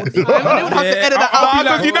Yeah. saying nigga all the time. They would have to edit that out.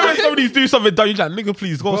 Like, you know when somebody's doing something dumb, you're like, nigga,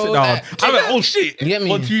 please go sit down. I'm like, oh shit, You get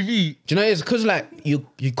me? on TV. Do you know it's because like you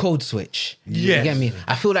code switch? Yes. You get me?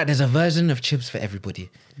 I feel like there's a version of Chibz for everybody.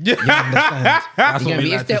 Yeah. You understand? That's You what get we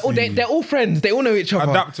me? like It's to see. they're all friends. They all know each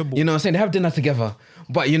other. Adaptable. You know what I'm saying? They have dinner together.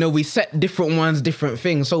 But you know, we set different ones, different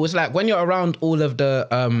things. So it's like when you're around all of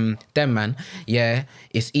the them man,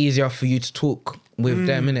 it's easier for you to talk with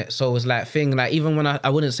them, innit? So it's like thing, like even when I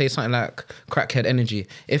wouldn't say something like crackhead energy.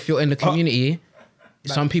 If you're in the community,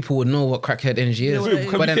 some people would know what crackhead energy is. Wait,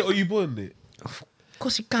 Can But we then, say, oh, you born it? of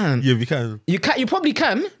course you can. Yeah, we can. You probably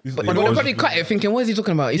can, but like, they'll what probably was- cut it thinking, what is he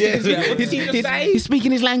talking about? Yeah. He's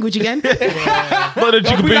speaking his language again. Not the They'll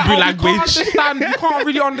jiggle be like, baby oh, language. you can't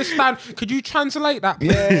really understand. Could you translate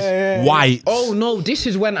that? White. Oh no, this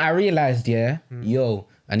is when I realized, yo,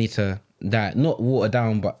 I need to not water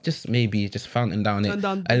down, but just fountain down Turn it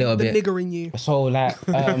down a little the bit. nigger in you. So like,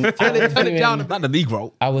 Turn it down a bit. Not the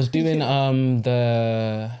Negro. I was doing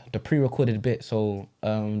the pre-recorded bit, so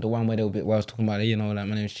the one where I was talking about, you know, like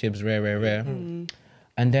my name is Chibz, rare.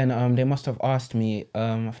 And then they must have asked me,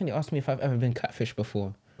 I think they asked me if I've ever been catfished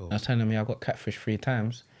before. I was telling me I got catfished 3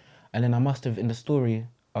 times. And then I must have, in the story,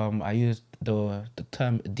 I used the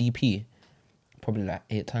term DP probably like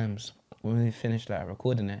 8 times. When we finished like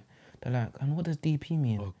recording it, they're like, and what does DP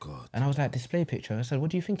mean? Oh, God. And I was like, display picture. I said, what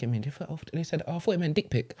do you think it means? They said, I thought it meant dick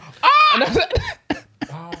pic. And I was like,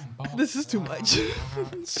 This is too much.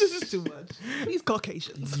 This is too much. These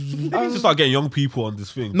Caucasians. We need to start getting young people on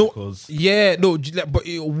this thing. No, because but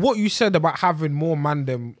what you said about having more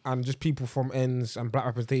mandem and just people from ends and black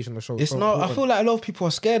representation on the show. it's so not, I important. feel like a lot of people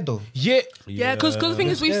are scared though. Yeah, Yeah, because the thing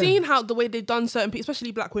is, we've seen how the way they've done certain people,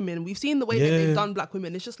 especially black women. We've seen the way that they've done black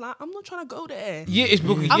women. It's just like, I'm not trying to go there. yeah, it's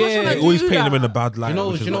because I'm not trying they to always do paint them that. in a bad light. Do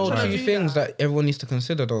which is you know not trying two to right. do things that everyone needs to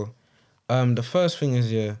consider though? The first thing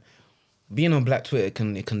is being on Black Twitter it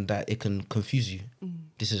can confuse you.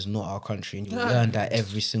 This is not our country, and you learn that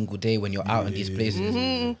every single day when you're out in these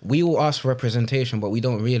places. We all ask for representation, but we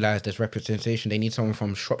don't realize there's representation. They need someone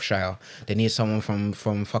from Shropshire. They need someone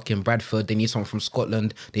from fucking Bradford. They need someone from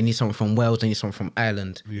Scotland. They need someone from Wales. They need someone from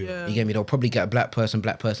Ireland. Yeah. You get me? They'll probably get a black person,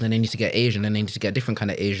 and they need to get Asian, and they need to get a different kind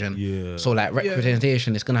of Asian. Yeah. So like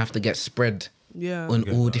representation is gonna have to get spread Yeah. in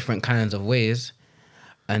all different kinds of ways.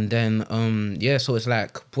 And then so it's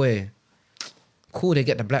like, boy, cool, they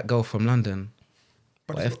get the black girl from London.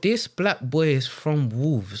 But if this black boy is from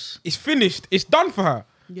Wolves, it's finished. It's done for her.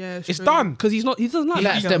 Yeah, It's done. because he doesn't like he likes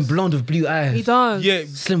black them girls. blonde with blue eyes. He does. Yeah,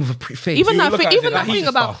 Slim with a pretty face. Even You that look thing, at it even like that he's thing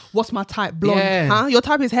about stuff. what's my type, blonde? Yeah. Huh? Your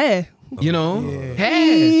type is hair. you know?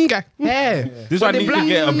 Hair. Okay. Hair. This is why I But need the to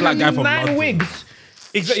get a black guy from 9 London. wigs.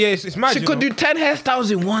 exactly. Yeah, it's mad. She you could know? do 10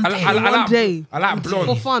 hairstyles in one day. One day. I like blonde.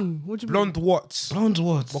 For fun. What do you mean? Blonde what? Blonde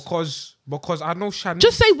what? Because I know Shannon.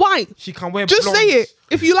 Just say white. she can wear. Just blonde. say it.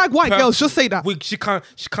 If you like white Her girls, just say that. Wig, she can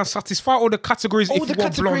satisfy all the categories. All if the you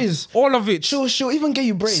want categories. blonde. All of it. She'll even get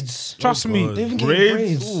you braids. Trust me. They even get you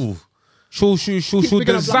braids. Ooh. She'll picking up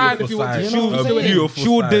design. black if you want to. You know what I'm saying? Beautiful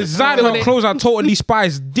She'll side. design her clothes and totally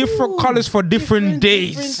spice different colors for different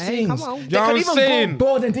days. Hey, come on. You know They what could I'm even saying? go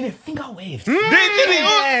bold and did it finger wave.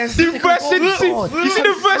 Yes. The They could go versatility. bold. You see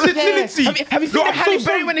the versatility. Have you seen No, the I'm so Halle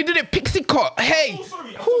sorry. Berry when they did it pixie cut? Hey,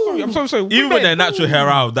 I'm so sorry. Even with their natural hair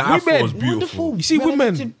out, the afro Women. was beautiful. wonderful. You see women,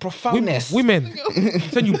 Relative profoundness. women. I'm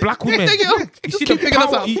telling you, black women. Take it up. You Just see keep the picking us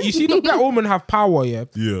power. up. You see the black women have power, yeah.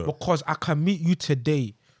 Yeah. Because I can meet you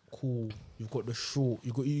today. Cool. You've got the short.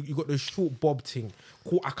 You got the short bob thing.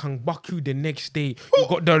 Cool. I can buck you the next day. You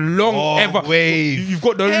got the long wave. You've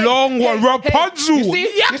got the long one. Rapunzel. You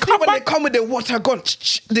see, Yeah, you see come when on. they come with the water gun,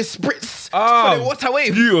 the spritz Ah, for the water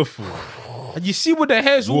wave. Beautiful. And you see with the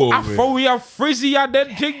hair's all Whoa, afro, frizzy, and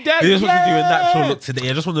then thing that. They just want to do a natural look today.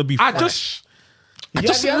 I just want to be I fresh. just. I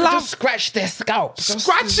just Have you ever love just scratch their scalp.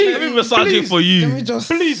 scratching. Let me massage it for you. Let me just,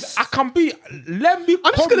 Please, I can be. Let me.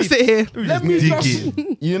 I'm just gonna sit here. Let me Dig just.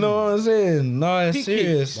 it. you know what I'm saying? No, it's Dig it.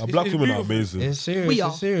 serious. Now, black It's women are beautiful. amazing. It's serious. We are.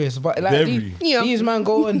 It's serious. But like Very. these man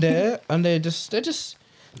go in there and they just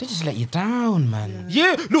let you down, man.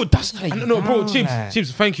 Yeah, no, that's Like, no, bro. down,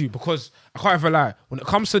 Chibz, thank you, because I can't ever lie. When it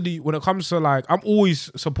comes to like, I'm always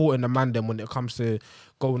supporting the man them when it comes to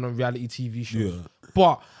going on reality TV shows. Yeah.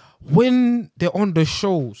 But when they're on the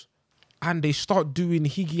shows and they start doing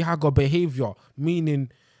higgy hagger behavior, meaning,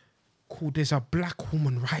 cool, there's a black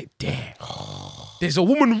woman right there. There's a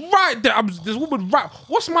woman right there. There's a woman right.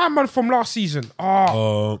 What's my man from last season?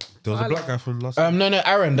 There was a black guy from last. No,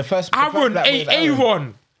 Aaron, the first Aaron, black boy is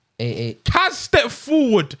Aaron. Kaz stepped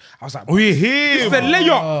forward. I was like, Oh, yeah, him. it's a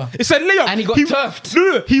layup. It's a layup. And he got turfed.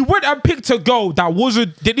 No, he went and picked a girl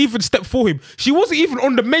that didn't even step for him. She wasn't even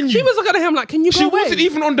on the menu. She was looking at him like, "Can you go She away?" wasn't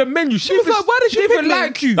even on the menu. She was like, "Why did she you even pick me?"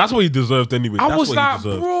 like you? That's what he deserved anyway. I That's was what like, he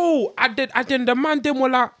deserved. bro. I then the man them were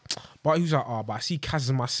like, but he was like, but I see Kaz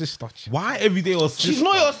as my sister. Why every day was She's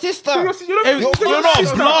not your sister. You're You're not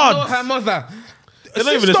She's blood. not her mother. They're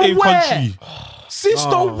not even the Sister same where? country.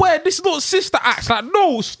 Sister, where? This is not sister acts. Like,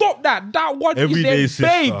 no, stop that. That one Everyday is a sister.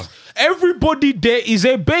 babes. Everybody there is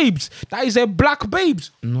a babes. That is a black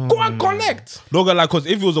babes. Go and collect. Not gonna lie, because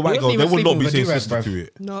if it was a white girl, wasn't they even would not be sleeping saying with a sister do-rag,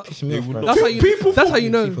 to it. No, Bro. that's how you. people That's from- how you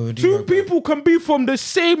know. People who do Two that, bro. people can be from the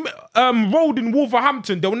same road in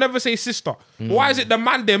Wolverhampton. They'll never say sister. Why is it the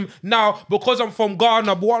man them now? Because I'm from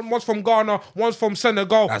Ghana, but one's from Ghana, one's from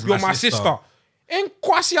Senegal. That's You're my my sister. sister. In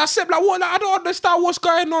Kwasi, I said, like, what? Like, I don't understand what's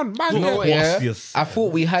going on, man. You know what, What's yeah? this? I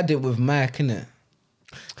thought we had it with Mike, innit?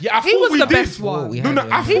 Yeah, I He thought was we the did. best one. We No, had no,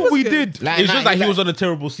 it. I He thought was we good. did. Like, It's nah, just like he like- was on a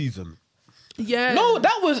terrible season. Yeah. No,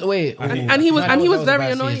 that was wait. And he was That was a very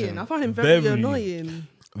bad annoying. season. I found him very, Very. annoying.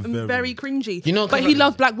 And Very. very cringy. You know, but 'cause he I-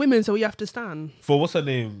 loves black women, so we have to stand. For what's her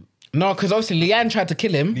name? No, because obviously Leanne tried to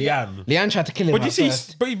kill him. Leanne. tried to kill him. But you at see,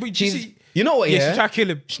 first. but you She's, see, you know what? yeah, Yeah, she tried to kill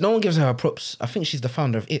him. no one gives her props. I think she's the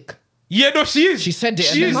founder of Ick. Yeah, no, she is. She said it,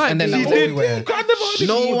 She is. and then She that was did. everywhere. I never-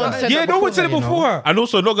 No one said Yeah, that no one before said it her, you know? before her. And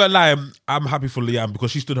also, not gonna lie, I'm happy for Leanne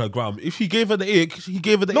because she stood her ground. If he gave her the ick, he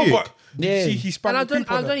gave her the No, ick. but Yeah. he spammed And I the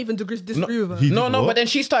people don't, on her. even disagree with her. He- No, did no, what? but then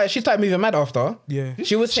she started moving mad after. Yeah.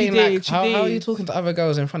 She was She saying did, like, she how are did. you talking to other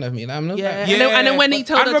girls in front of me? Like, I'm not Yeah. like, And then when he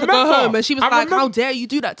told I her to go remember. home, and she was I like, remember. "How dare you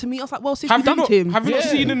do that to me?" I was like, "Well, sis, Have you you dumped not, him." have you not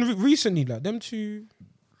Yeah. seen them recently, like them two?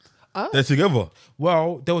 They're together.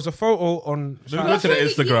 Well, there was a photo on. Let me go to the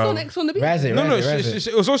He's on Instagram. X on the beach. Raz it, No, raz it.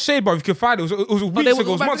 it was on Shade, but if you can find it, it was weeks they were ago, it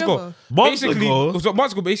all was back months ago. together? Months Basically, ago? it was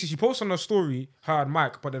months ago. Basically, she posted on her story, her and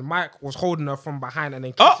Mike, but then Mike was holding her from behind and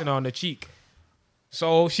then kissing her on the cheek.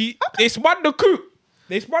 So they spun the coup.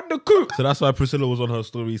 They spun the coup. So that's why Priscilla was on her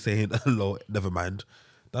story saying, "Hello, never mind."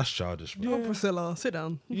 That's childish, bro. Oh, Priscilla, sit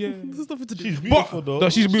down. Yeah. There's nothing to do. She's But beautiful though. no,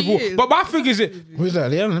 she's beautiful. is. But my thing is, Who's that?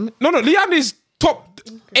 Leanne? no, Leanne is top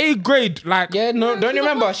A grade. Like Yeah, no, don't you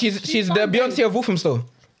remember? She's the Beyonce of Wolfenstone.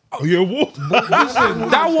 Oh yeah, what?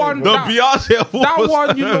 that one. The that, Beyonce. that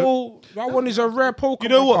one, you know, that one is a rare Pokemon You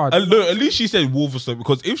know what? card. No, at least she said Wolverstone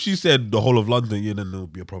because if she said the whole of London, yeah, then there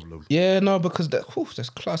would be a problem. Yeah, no, because there's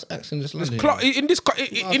class acts in this London.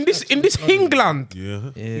 In this England,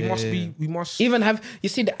 Yeah. we must. Even have you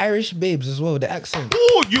see the Irish babes as well, the accent.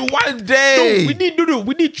 Oh, you one day. We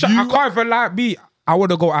need. I can't even like me. I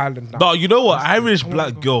want to go Ireland now. No, you know what? Irish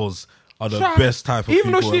black girls are the best type of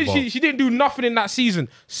Even people though ever. she didn't do nothing in that season.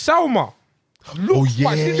 Selma. Look, Oh,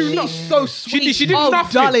 yeah. she didn't do nothing. So sweet. She did oh,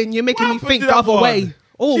 nothing. darling, you're making What me happened think to the that other one? way.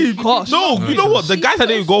 Oh gosh. No, you know what? The She's guys that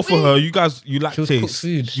so didn't go for sweet. her, you guys, you lack She was cooked taste.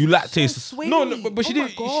 food. You lack taste. Sweet. No, but she Oh my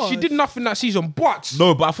did. gosh. She did nothing that season. But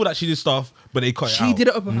No, but I thought that she did stuff, but they cut it out. She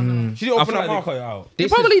didn't open her mouth. she didn't I open feel her like mouth. they cut it out. She This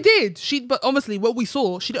is- probably did. But obviously, what we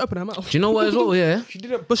saw, she didn't open her mouth. Do you know what as well? Yeah, She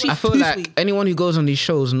didn't. But she's I feel too like sweet. anyone who goes on these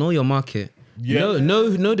shows know your market. Yeah.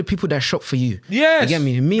 Know the people that shop for you. Yes. You get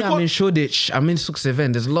me? Me, I'm Because- in Shoreditch. I'm in Sux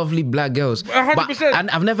event. There's lovely black girls. 100%.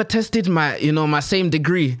 And I've never tested my same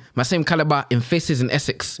degree, my same caliber in faces in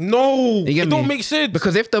Essex. No, You get it me? don't make sense.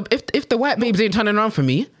 Because if the white babes ain't turning around for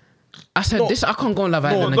me, I said this. I can't go on Love No,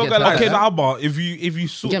 Island not and get gonna lie. like Okay, that. Alba, if you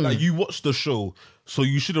saw Get like me? you watched the show, so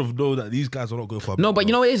you should have known that these guys are not going for. No, but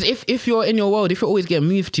you know what it is? If you're in your world, if you always get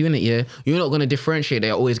moved to in it, yeah, you're not gonna differentiate that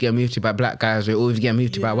you always get moved to by black guys or you always get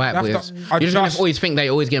moved to by white You have boys. to You just adjust. always think that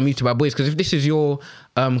you always get moved to by boys because if this is your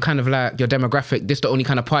kind of like your demographic, this is the only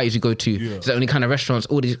kind of parties you go to, it's the only kind of restaurants,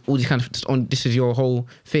 all these kind of this is your whole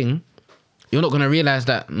thing. You're not gonna realize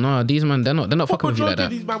that no, these men they're not fucking with you like that.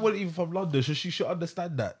 These men weren't even from London, so she should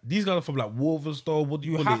understand that. These guys are from like Wolverstone, what do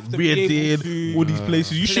you have call to it, be able Reading, to all these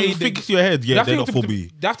places. You play shouldn't the- think in your head, You yeah, have to they're be not able for to- me.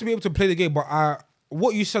 You have to be able to play the game, but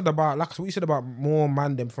what you said about more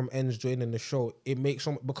man them from ends joining the show, it makes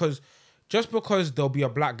some because just because there'll be a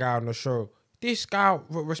black guy on the show, this guy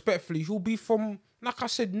respectfully he'll be from like I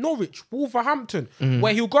said Norwich, Wolverhampton,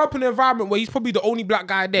 where he'll go up in an environment where he's probably the only black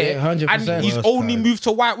guy there, 100%. and he's only moved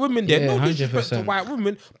to white women there. Yeah, No disrespect to 100%. white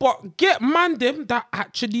women, but get man them that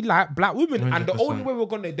actually like black women, and the 100%. only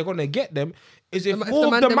way they're gonna get them is if If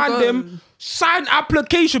more the of the man man them them sign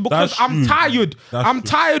application because That's I'm true. tired. That's I'm true.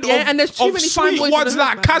 tired Yeah, and there's too of many fine sweet boys in ones the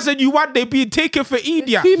like hood, man. Kaz and you one day being taken for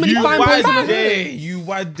idiot. too many You fine one boys in the hood. day, you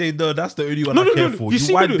one day. No, that's the only one No, I no, care no. for. You You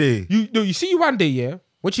see one me, day. you see you one day, yeah.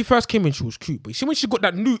 When she first came in, she was cute, but you see when she got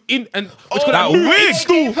that new in and Oh, got that wig.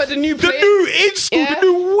 install, For the new the plate. new install, Yeah. the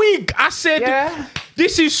new wig. I said, Yeah.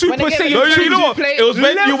 this is When Super they get Saiyan the No, 2. you know what? plate, It was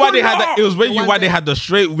when you one day had level that. It was when you One one day day. had the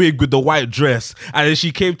straight wig with the white dress, and then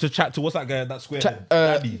she came to chat to what's that guy? That square. head?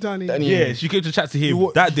 Danny. Danny. Yeah, she came to chat to him.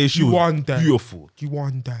 You- That day she you was one day. beautiful. You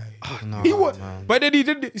one day. No, He was, man. but then he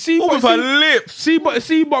didn't see. All but with her see-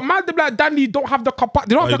 lips. but man, them like Danny don't have the They don't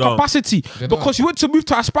No, have the they don't. capacity because he went to move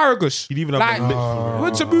to asparagus. He didn't even have the lips for it. He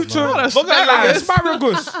went to move to Look at that.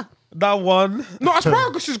 asparagus. That one. No,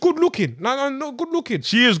 asparagus is good looking. No, good looking.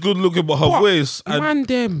 She is good looking, but her But voice and man,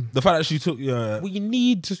 them the fact that she took we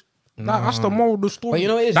need. That's the moral of the story. But you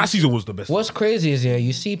know what it is? that season was the best. What's crazy is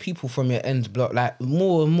you see people from your ends block like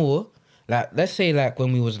more and more. Like let's say like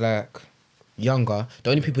when we was like younger, the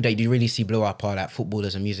only people that you really see blow up are like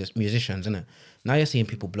footballers and musicians, innit? Now you're seeing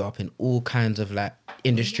people blow up in all kinds of like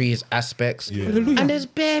industries, aspects. Yeah. And there's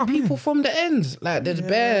bare people from the ends. Like there's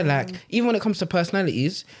bare like even when it comes to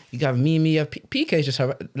personalities, you have Mimi, you have PK is just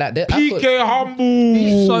like PK humble.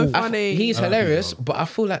 He's so I f- funny. he's hilarious, but I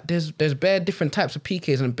feel like there's bare different types of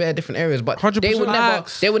PKs and bare different areas. But 100%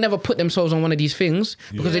 they would never put themselves on one of these things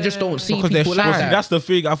because they just don't see Because they're people shy. like See, that. that's the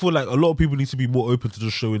thing. I feel like a lot of people need to be more open to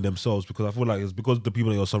just showing themselves because I feel like it's because the people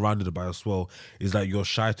that you're surrounded by as well is that you're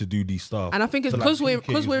shy to do these stuff. And I think it's So, like, because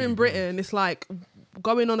PK we're is in really Britain. It's like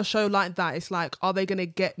going on a show like that. It's like, are they gonna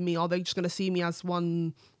get me? Are they just gonna see me as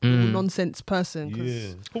one nonsense person? 'Cause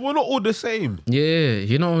Yeah, but we're not all the same. Yeah,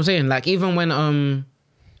 you know what I'm saying? Like even when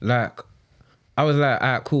like I was like,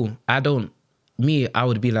 alright, cool. I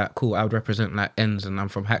would be like, cool, I would represent like ends and I'm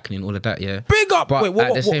from Hackney and all of that, yeah. Big up. But Wait, what? at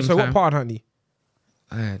the What? same So what time- part, honey?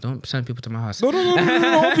 Don't send people to my house. No.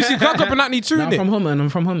 Obviously, I grew up in Hackney too, No, I'm innit? from Humton. I'm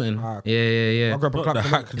from Humton. Ah, Yeah. I grew up in Not the Clacton.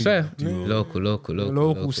 Hackney. Swear. dude.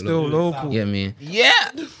 Local. Still local. Yeah, me. Yeah.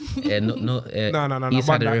 Yeah, no. No. East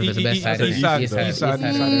side of the Bad- river is the best side. East side, East side east of side, the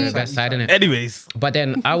river, east best side, side, innit? Anyways, But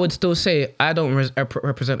then I would still say I don't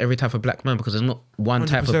represent every type of black man because there's not one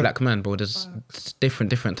type of 100%. black man, bro. There's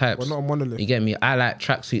different types. We're not a monolith. You get me? I like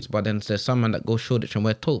tracksuits, but then there's someone that goes Shoreditch and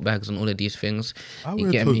wear tote bags and all of these things. I You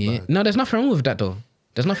wear get tote me? bags. No, there's nothing wrong with that though.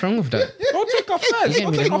 There's nothing wrong with that. Don't take You offense. get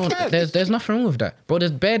Don't me? take offense. There's nothing wrong with that, bro.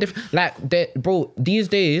 There's bare different. Bro, these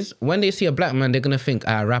days when they see a black man, they're gonna think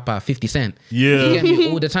rapper 50 Cent. Yeah. You get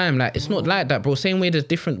me all the time. Like it's not like that, bro. Same way there's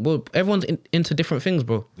different. Bro, everyone's into different things,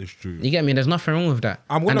 bro. it's true. You get me? There's nothing wrong with that.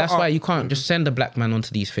 I'm And gonna that's why you can't just send a black man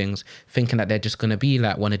onto these things thinking that they're just gonna be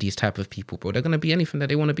like one of these type of people, bro. They're gonna be anything that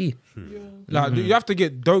they want to be. Like you have to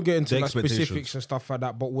don't get into The like expectations. specifics and stuff like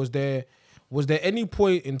that. But was there any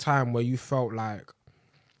point in time where you felt like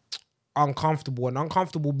uncomfortable, and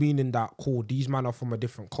uncomfortable meaning that cool, these men are from a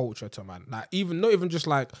different culture to man, like not even just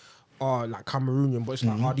like Cameroonian, but it's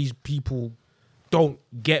like these people don't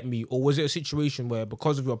get me, or was it a situation where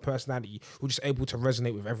because of your personality you're just able to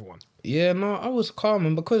resonate with everyone? Yeah, no, I was calm,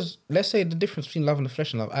 and because let's say the difference between Love in the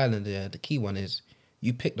Flesh and Love Island, yeah, the key one is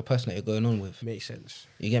you pick the person that you're going on with. Makes sense.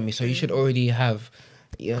 You get me? So you should already have,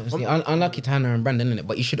 unlucky to Hannah and Brandon, innit?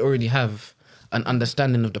 But you should already have an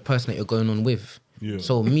understanding of the person that you're going on with. Yeah.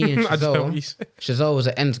 So me and I don't know what you said. Chazelle was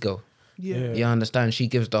an ends girl. Yeah. You understand? She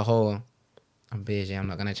gives the whole, I'm busy, I'm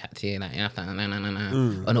not gonna chat to you, like,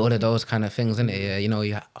 and all of those kind of things, innit? Yeah, you know,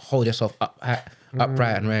 you hold yourself upright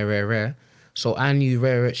and rare. So I knew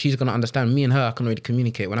rare, she's gonna understand. Me and her, I can already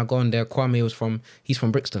communicate. When I go on there, he's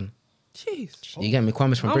from Brixton. Jeez. You get me?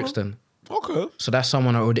 Kwame's from Brixton. Okay. So that's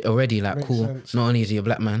someone already like Makes cool. sense. Not only is he a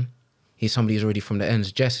black man, he's somebody who's already from the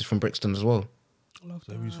ends. Jess is from Brixton as well.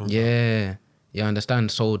 Yeah, you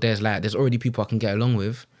understand. So there's already people I can get along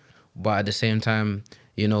with, but at the same time,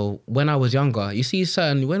 you know, when I was younger, you see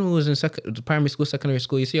when we was in primary school, secondary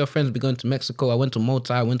school, you see our friends be going to Mexico. I went to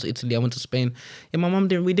Malta, I went to Italy, I went to Spain. Yeah, my mum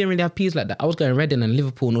we didn't really have peas like that. I was going Reading and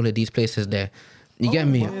Liverpool and all of these places there. You get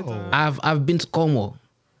me? I've been to Cornwall.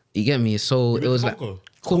 You get me? So it was like Congo?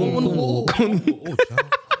 Cornwall.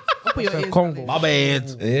 Put your ears Congo. on it.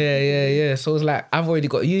 bad. Yeah. So it's like I've already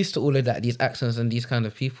got used to all of that, these accents and these kind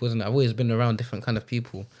of people, isn't it? I've always been around different kind of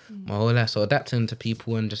people my whole life, so adapting to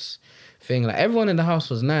people and just thing like everyone in the house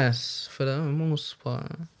was nice for the most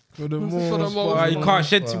part. For the most most part, you can't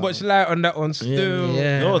shed too much light on that one still.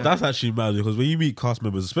 Yeah. No, that's actually mad because when you meet cast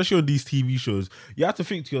members, especially on these TV shows, you have to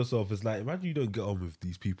think to yourself, it's like, imagine you don't get on with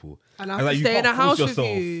these people. And I have like, to you stay in can't a house force with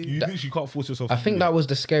yourself. you. You literally can't force yourself. I to think do that it. was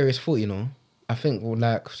the scariest thought, you know. I think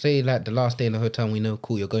like say like the last day in the hotel, we know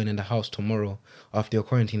cool, you're going in the house tomorrow after your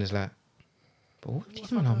quarantine is like, but what if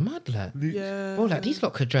these men are mad like? Yeah. Bro, like these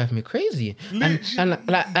lot could drive me crazy, and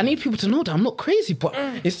like I need people to know that I'm not crazy, but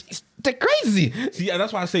it's they're crazy. See, and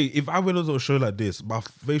that's why I say, if I went on a show like this, my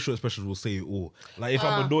facial expressions will say it all. Like, if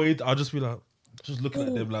I'm annoyed, I'll just be like, just looking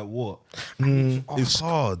at them like, what? It's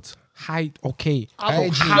hard. Hide, okay.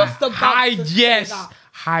 Just about Hide, to say yes. that.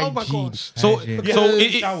 Hygiene. Oh my gosh. So, Hygiene. so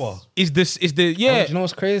Yeah, shower. is this is the Oh, yeah? do you know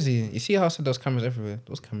what's crazy? You see how I said those cameras everywhere?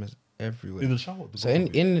 Those cameras everywhere. In the shower. So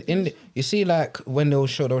in you see like when they'll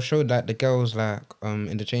show like the girls like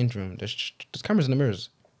in the change room. There's cameras in the mirrors.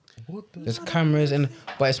 There's cameras in,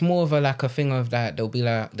 but it's more of a thing of that they'll be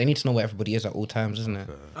like they need to know where everybody is at all times, isn't it?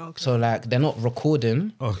 Okay. So like they're not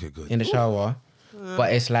recording Okay, good. in the shower,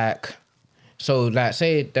 but it's like so like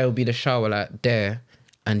say there'll be the shower like there,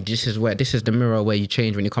 and this is the mirror where you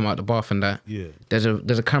change when you come out the bath and that. Yeah. There's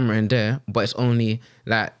a camera in there, but it's only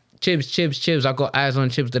like Chibz. I got eyes on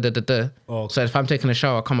Chibz. Oh, okay. So if I'm taking a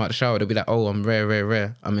shower, I come out the shower, they'll be like, oh, I'm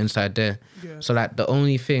rare. I'm inside there. Yeah. So like the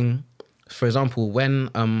only thing, for example,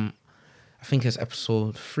 when I think it's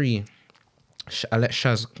episode 3, I let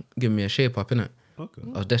Shaz give me a shape up, innit? Okay.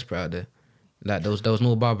 I was desperate out there. Like there was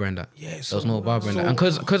no barber in that. Yeah, there was no barber in that. And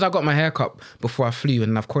because I got my hair cut before I flew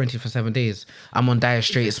and I've quarantined for 7 days, I'm on dire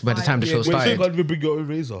straits by the time the show Wait, so you started. can't even bring your own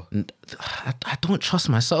razor? I don't trust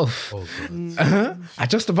myself. Oh, God. I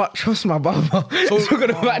just about trust my barber. So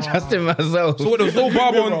talking about trusting myself. So there was no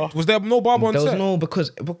barber on. Was there no barber on There was set? no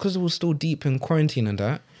because it was still deep in quarantine and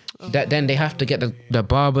that. That then they have to get the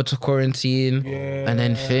barber to quarantine and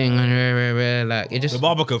then thing and like it just The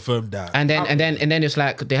barber confirmed that. and then it's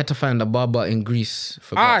like they had to find a barber in Greece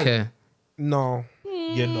for black hair. No,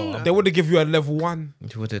 Yeah, no. they would have give you a level 1.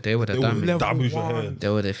 They would have done They it. damage your hair. They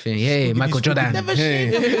would have thing. Hey, Michael Jordan.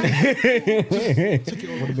 Hey.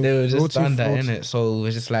 They were just done that in it. So it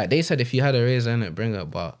was just like they said if you had a razor in it, bring it,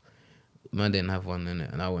 but man didn't have one in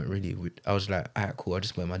it, and I went really. I was like, alright, cool. I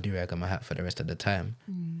just wear my do-rag and my hat for the rest of the time.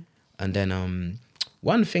 And then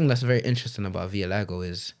one thing that's very interesting about vitiligo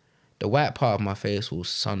is the white part of my face will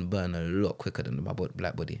sunburn a lot quicker than my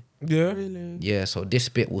black body. Yeah. Really? Yeah, so this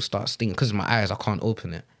bit will start stinging because my eyes, I can't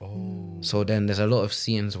open it. So then there's a lot of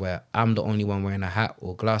scenes where I'm the only one wearing a hat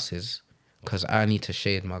or glasses because I need to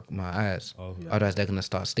shade my eyes. Otherwise, they're going to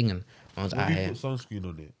start stinging. I was out You here. put sunscreen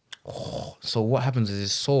on it. So what happens is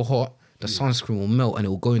it's so hot, the sunscreen will melt and it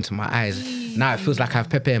will go into my eyes. Now it feels like I have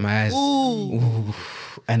pepper in my eyes. Ooh.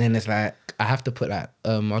 And then it's like, I have to put like,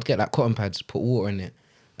 I'd get like cotton pads, put water in it.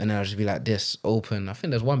 And then I'll just be like this, open. I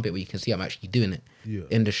think there's one bit where you can see I'm actually doing it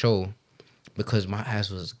in the show because my eyes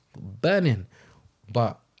was burning.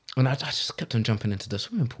 And I just kept on jumping into the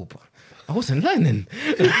swimming pool, but I wasn't learning.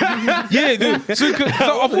 Yeah, dude. So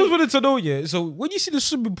I've always wanted to know, yeah. So when you see the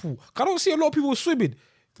swimming pool, I don't see a lot of people swimming.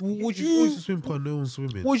 Would you swim pool? No one's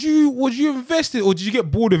swimming. would you invest it or did you get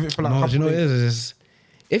bored of it for like? No, a do you know couple what it days? is?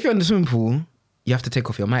 If you're in the swimming pool, you have to take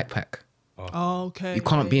off your mic pack. Oh, okay. You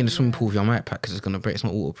can't be in the swimming pool with your mic pack because it's gonna break. It's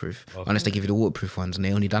not waterproof unless they give you the waterproof ones, and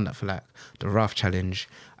they only done that for like the raft challenge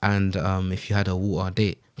and if you had a water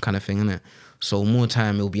date kind of thing, innit? So more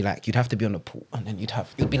time it'll be like you'd have to be on the pool, and then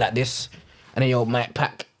you'd be like this, and then your mic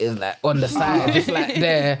pack is like on the side, just like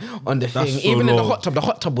there on the thing. so Even in the long.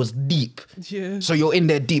 hot tub was deep. Yeah. So you're in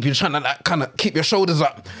there deep. You're trying to like kind of keep your shoulders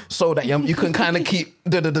up so that you can kind of keep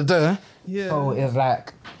Yeah. So it's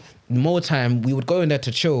like more time we would go in there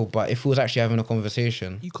to chill, but if we was actually having a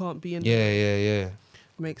conversation, You can't be in. yeah.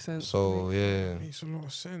 Makes sense. So yeah, Makes a lot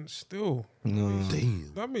of sense still.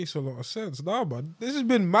 Damn. That makes a lot of sense. Nah, but this has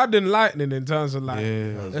been mad enlightening in terms of like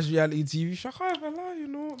this reality TV show. I can't even lie, you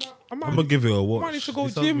know. Like, I'm gonna give it a watch. I might need to go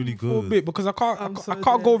It sounds gym really for a good. bit because I can't. I'm so I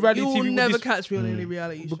can't go dead. reality You TV. will with never this, catch me on any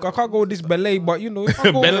reality show. I can't go with this ballet, but you know, if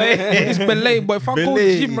I go this ballet, but if I go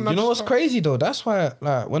Ballet. gym and I you know what's just- crazy though? That's why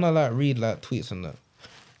like when I like read like tweets and that,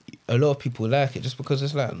 a lot of people like it just because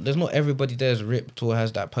it's like there's not everybody there's ripped or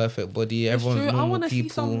has that perfect body. It's Everyone's true. I normal want to see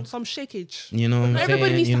people. some shakeage. You know what I'm Everybody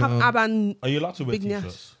saying? needs to You have know? ab and Are you allowed to wear Big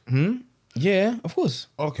t-shirts? Yeah, of course.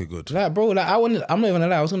 Okay, good. Like, bro, like I'm not even gonna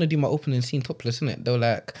lie. I was gonna do my opening scene topless, innit? They were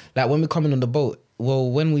like when we coming on the boat. Well,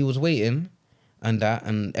 when we was waiting, and that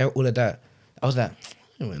and all of that, I was like, I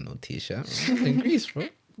don't wear no t-shirt. I'm in Greece, bro.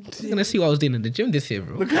 You're gonna see what I was doing in the gym this year,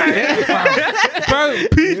 bro.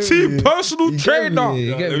 PT, personal trainer.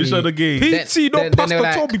 You get Let me me? show the game. PT, not Then Pastor they were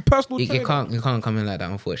like, Toby, personal You trainer. can't come in like that,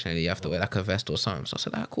 unfortunately. You have to wear like a vest or something. So I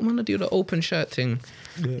said, cool, man, I'll do the open shirt thing.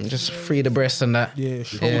 And just free the breasts and that. Yeah,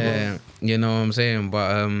 shoulder. Yeah, you know what I'm saying?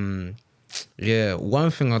 But yeah, one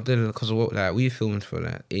thing I did, because like we filmed for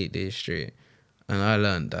like 8 days straight, and I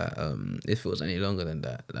learned that if it was any longer than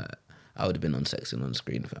that, like I would have been unsexing on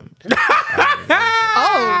screen, fam.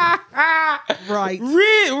 Oh, right.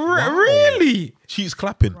 Really? She's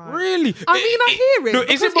clapping. Really? I mean, I hear it. No,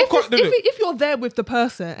 is it because because if you're there with the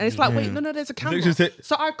person and it's like, wait, no, there's a camera, Just say-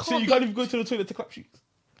 so I So can't. you can't even go to the toilet to clap sheets.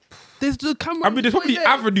 There's the camera. I mean, there's probably there.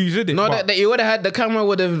 avenues in it. No, but that you would have had the camera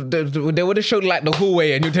they would have showed like the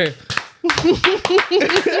hallway and you tell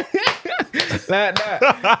like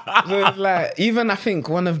that. So it's like even I think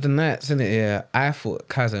one of the nights in it, yeah, I thought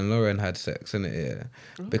Kaz and Lauren had sex in it, yeah,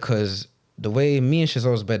 because the way me and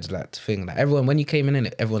Shazel's bed's like thing, like everyone when you came in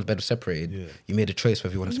it, everyone's bed was separated. Yeah. You made a choice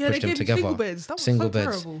whether you wanted to Yeah, push they them gave you together. single beds. That was Single so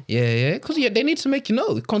beds. terrible. Yeah, because they need to make you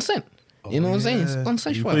know consent. You know what I'm saying? It's You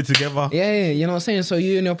consensual. put it together. Yeah, you know what I'm saying? So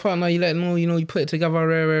you and your partner, you let them know, you put it together,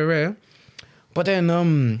 rare. But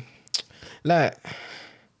then, like,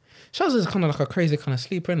 Shaz is kind of like a crazy kind of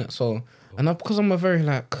sleeper, innit? So, and because I'm a very,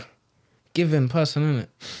 like, giving person,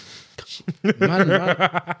 innit?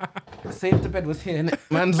 Man, save the bed was here, innit?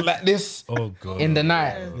 Man's like this Oh god. in the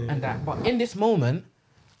night and that. But in this moment,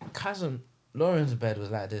 cousin Lauren's bed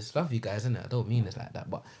was like this. Love you guys, innit? I don't mean it's like that.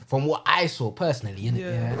 But from what I saw personally, innit?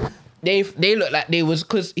 Yeah. They looked like they was,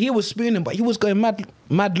 because he was spooning, but he was going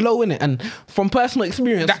mad low in it. And from personal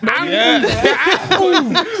experience, So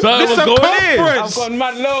it was going in. I've gone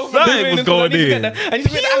mad low. Something was going in. And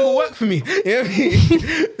you made the angle work for me. You know what I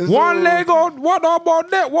mean? one leg on, one arm on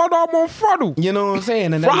net, one arm on throttle. You know what I'm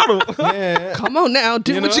saying? And then, yeah. Come on now,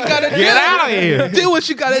 do what you gotta do. Get out of here. Do what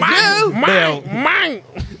you gotta do. Mine.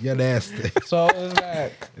 You're nasty. So it was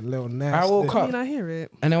like, A little nasty. I woke I up. mean, I hear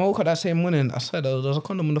it. And then I woke up that same morning, I said there was a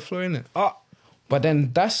condom on the floor, innit? But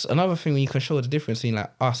then that's another thing when you can show the difference between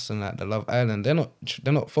like us and like the Love Island. They're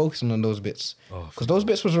not focusing on those bits. Because those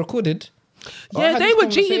bits was recorded. I Yeah, had they this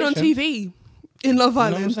were cheating on conversation. TV in Love what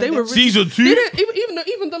I'm Island. saying? They were really, Season 2? They didn't,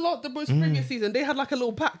 even the most previous season, they had like a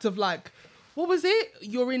little pact of like, what was it?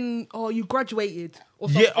 You graduated or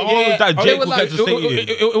something. Yeah, oh, that They Jake were will like- get to say it.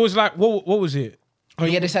 It was like, what was it? Oh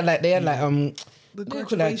yeah, they said like they had like The what do you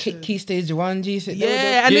call it, like graduation. key stage 1G.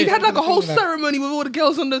 Yeah, and they had like a whole thing, ceremony with all the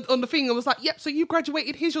girls on the thing and was like, yep, so you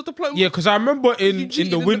graduated, here's your diploma. Yeah, because I remember You in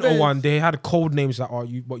cheated the in the winter bed. one, they had code names like,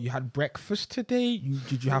 you had breakfast today?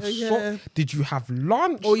 Did you have Yeah. Did you have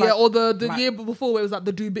lunch? Or yeah, Like- or the like- year before where it was like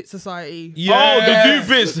the Do Bit Society. Yeah. Oh, the new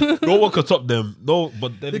bits. No one could top them. No,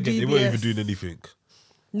 but then The again, they weren't even DBS. doing anything.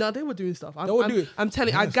 No, they were doing stuff. They were doing- I'm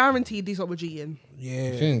telling you, I guarantee these lot were cheating.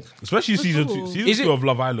 Yeah. think. Especially season cool. 2. Season Is 2 it- of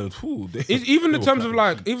Love Island. Whew, Even they in were terms of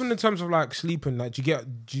flapping like sleeping, like do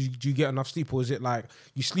you get enough sleep, or is it like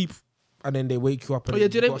you sleep and then they wake you up? And Oh yeah,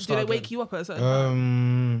 then do they wake you up at a certain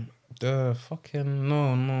time? The fucking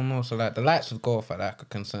no. So like the lights would go off at like a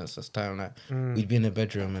consensus time. Like we'd be in the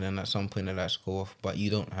bedroom and then at some point the lights go off, but you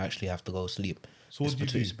don't actually have to go sleep. So what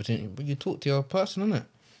do you do? But you talk to your person, innit?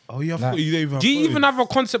 Oh, yeah, I Nah. thought you didn't even have Do you even phones. have a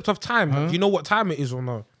concept of time? Do you know what time it is or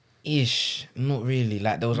no? Ish, not really.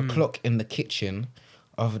 Like there was a clock in the kitchen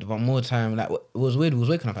of but more time. Like it was weird. We was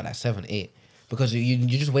waking up at like 7, 8 because you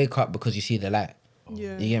just wake up because you see the light.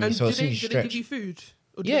 Yeah. You get me? And So do as soon they, as you do they give stretch. you food?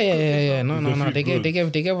 Or do Yeah. they cook yourself? No. The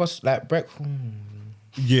food They gave us like breakfast.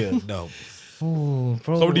 Yeah, no. Oh,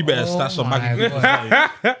 bro. Somebody better stash some my Maggie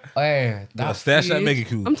God. Q. Hey, that Stash that food. Maggie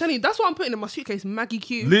Q. I'm telling you, that's what I'm putting in my suitcase: Maggie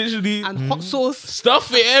Q Literally, and hot sauce,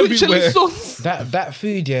 stuff it sweet chili everywhere. sauce. That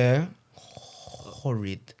food, yeah,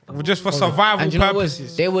 horrid. Just for survival And you know what?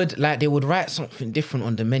 purposes. They would write something different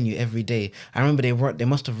on the menu every day. I remember they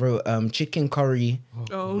must have wrote chicken curry,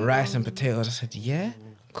 Oh. rice and potatoes. I said, yeah,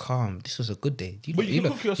 calm. This was a good day. But you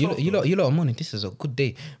can cook yourself, you lot of money. This is a good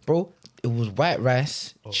day, bro. It was white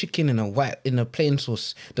rice, chicken in a plain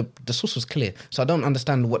sauce. The sauce was clear, so I don't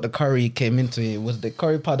understand what the curry came into. It was the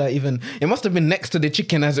curry powder even? It must have been next to the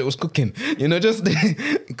chicken as it was cooking. You know, just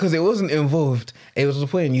because it wasn't involved. It was the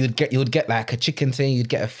point you would get like a chicken thing, you'd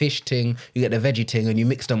get a fish thing, you get the veggie thing, and you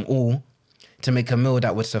mix them all to make a meal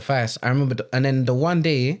that would suffice. I remember, and then the one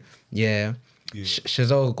day, yeah.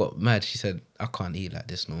 Chazelle got mad. She said, I can't eat like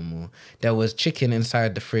this no more. There was chicken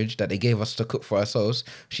inside the fridge that they gave us to cook for ourselves.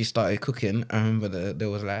 She started cooking. I remember there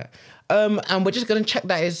was like, and we're just going to check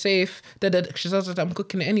that it's safe. Chazelle said, I'm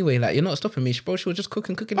cooking it anyway. Like, you're not stopping me. Bro, she was just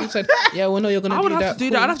cooking. He said, yeah, well, no, you're going I to would do have that. to do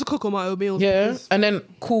Cool. that. I'd have to cook all my own meals. Yeah. because- And then,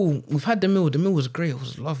 cool. We've had the meal. The meal was great. It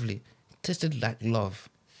was lovely. Tasted like love.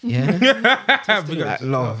 Yeah. Big Like, up.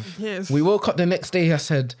 love. Yes. We woke up the next day. I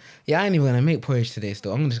said, "Yeah, I ain't even gonna make porridge today.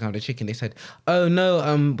 Still, I'm just gonna have the chicken." They said, "Oh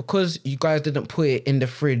no, because you guys didn't put it in the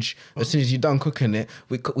fridge as soon as you done cooking it,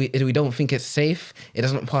 we don't think it's safe. It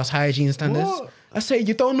doesn't pass hygiene standards." What? I say,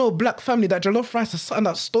 you don't know, black family, that jollof rice is sat on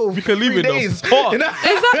that stove. You can leave 3 it in the days. pot. You know?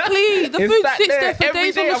 Exactly. The It's food sat sits there for every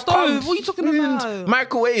days on day, the I stove. pumped, What are you talking steamed, about?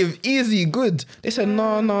 Microwave, easy, good. They said,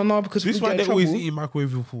 no, because This we why get they in always trouble. eating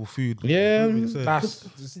microwavable food. Yeah. Makes sense.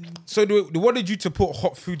 That's so. They wanted you to put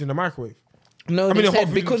hot food in the microwave. No, I they mean, the hot said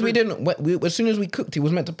food because in we the didn't. As soon as we cooked, it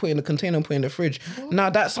was meant to put in the container and put in the fridge.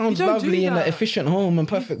 Now that sounds You don't lovely do in an that. efficient home and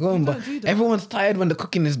perfect home, but don't do that. everyone's tired when the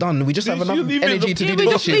cooking is done. We just have You enough leave it in energy the to Yeah, do we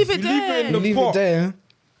the just dishes. leave it You leave it there. in the Leave pot. it there.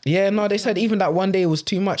 Yeah, no, they said even that one day was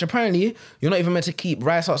too much. Apparently, you're not even meant to keep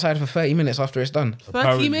rice outside for 30 minutes after it's done.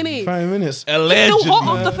 30 minutes. 30 minutes. It's still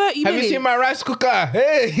hot after 30 Have minutes. you seen my rice cooker?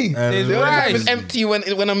 Hey! There's The only time rice. it's empty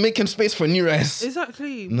when I'm making space for new rice.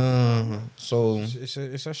 Exactly. No, so...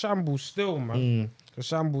 It's a shambles still, man. It's a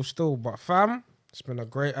shambles still. But fam, it's been a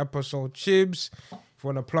great episode. Chibz, if you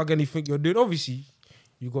want to plug anything you're doing, obviously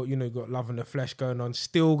you got Love in the Flesh going on,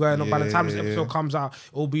 still going on. By the time this episode comes out,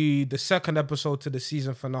 it'll be the second episode to the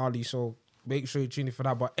season finale. So make sure you tune in for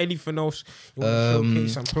that. But anything else you want to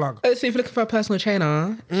showcase and plug? So if you're looking for a personal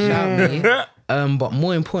trainer, shout me. But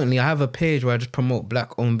more importantly, I have a page where I just promote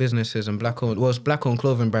black-owned businesses and it's black-owned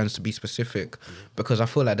clothing brands to be specific, because I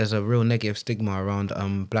feel like there's a real negative stigma around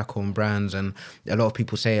black-owned brands, and a lot of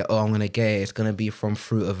people say, "Oh, I'm gonna get it. It's gonna be from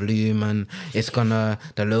Fruit of Loom, and the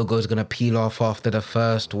logo is gonna peel off after the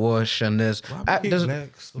first wash." And there's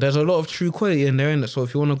a lot of true quality in there, innit? So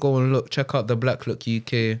if you want to go and check out the Black Look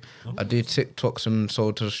UK. I do TikToks and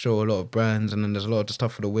so to show a lot of brands, and then there's a lot of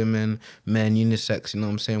stuff for the women, men, unisex. You know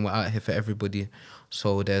what I'm saying? We're out here for everybody.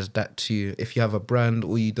 So there's that too. If you have a brand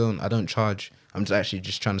or you don't, I don't charge. I'm just actually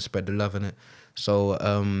just trying to spread the love in it. So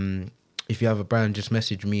if you have a brand, just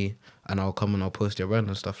message me and I'll come and I'll post your brand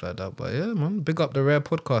and stuff like that. But yeah, man, big up the Rare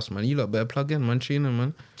Podcast, man. You lot better plug in, man. Tune in,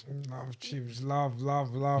 man. Love, Chibz.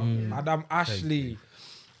 Love. Madam Ashley.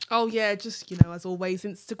 Oh, yeah, just, as always,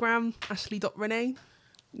 Instagram, ashley.renee.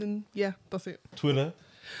 And yeah, that's it. Twitter.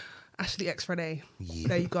 Ashley X Renee.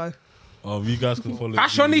 There you go. You guys can follow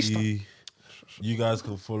Fashionista. me. You guys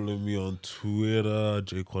can follow me on Twitter,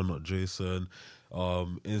 Jquan, not Jason.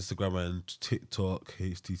 Instagram and TikTok,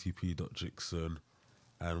 http.jixon.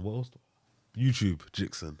 And what else? YouTube,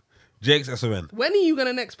 Jixon. JXSON. When are you going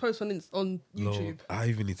to next post on YouTube? No, I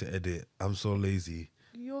even need to edit. I'm so lazy.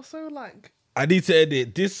 You're so I need to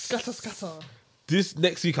edit this. scatter. This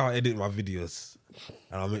next week I'll edit my videos.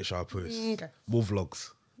 And I'll make sure I post. Okay. More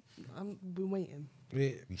vlogs. I've been waiting.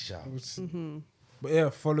 Yeah. We shall. But yeah,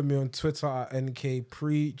 follow me on Twitter at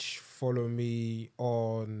NKPreach. Follow me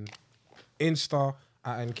on Insta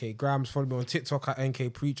at NKGrams. Follow me on TikTok at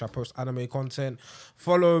NKPreach. I post anime content.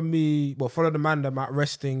 Follow the man them at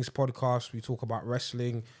Wrestling's podcast. We talk about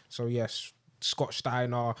wrestling. So yes, Scott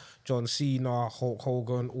Steiner, John Cena, Hulk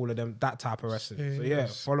Hogan, all of them, that type of wrestling. So yeah,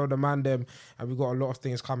 follow the man them, and we got a lot of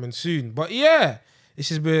things coming soon. But yeah, this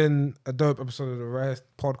has been a dope episode of the Rare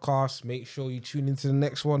Podcast. Make sure you tune into the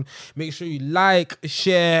next one. Make sure you like,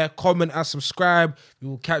 share, comment, and subscribe. We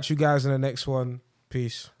will catch you guys in the next one.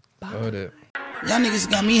 Peace. Heard it. Y'all niggas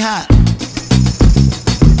got me hot.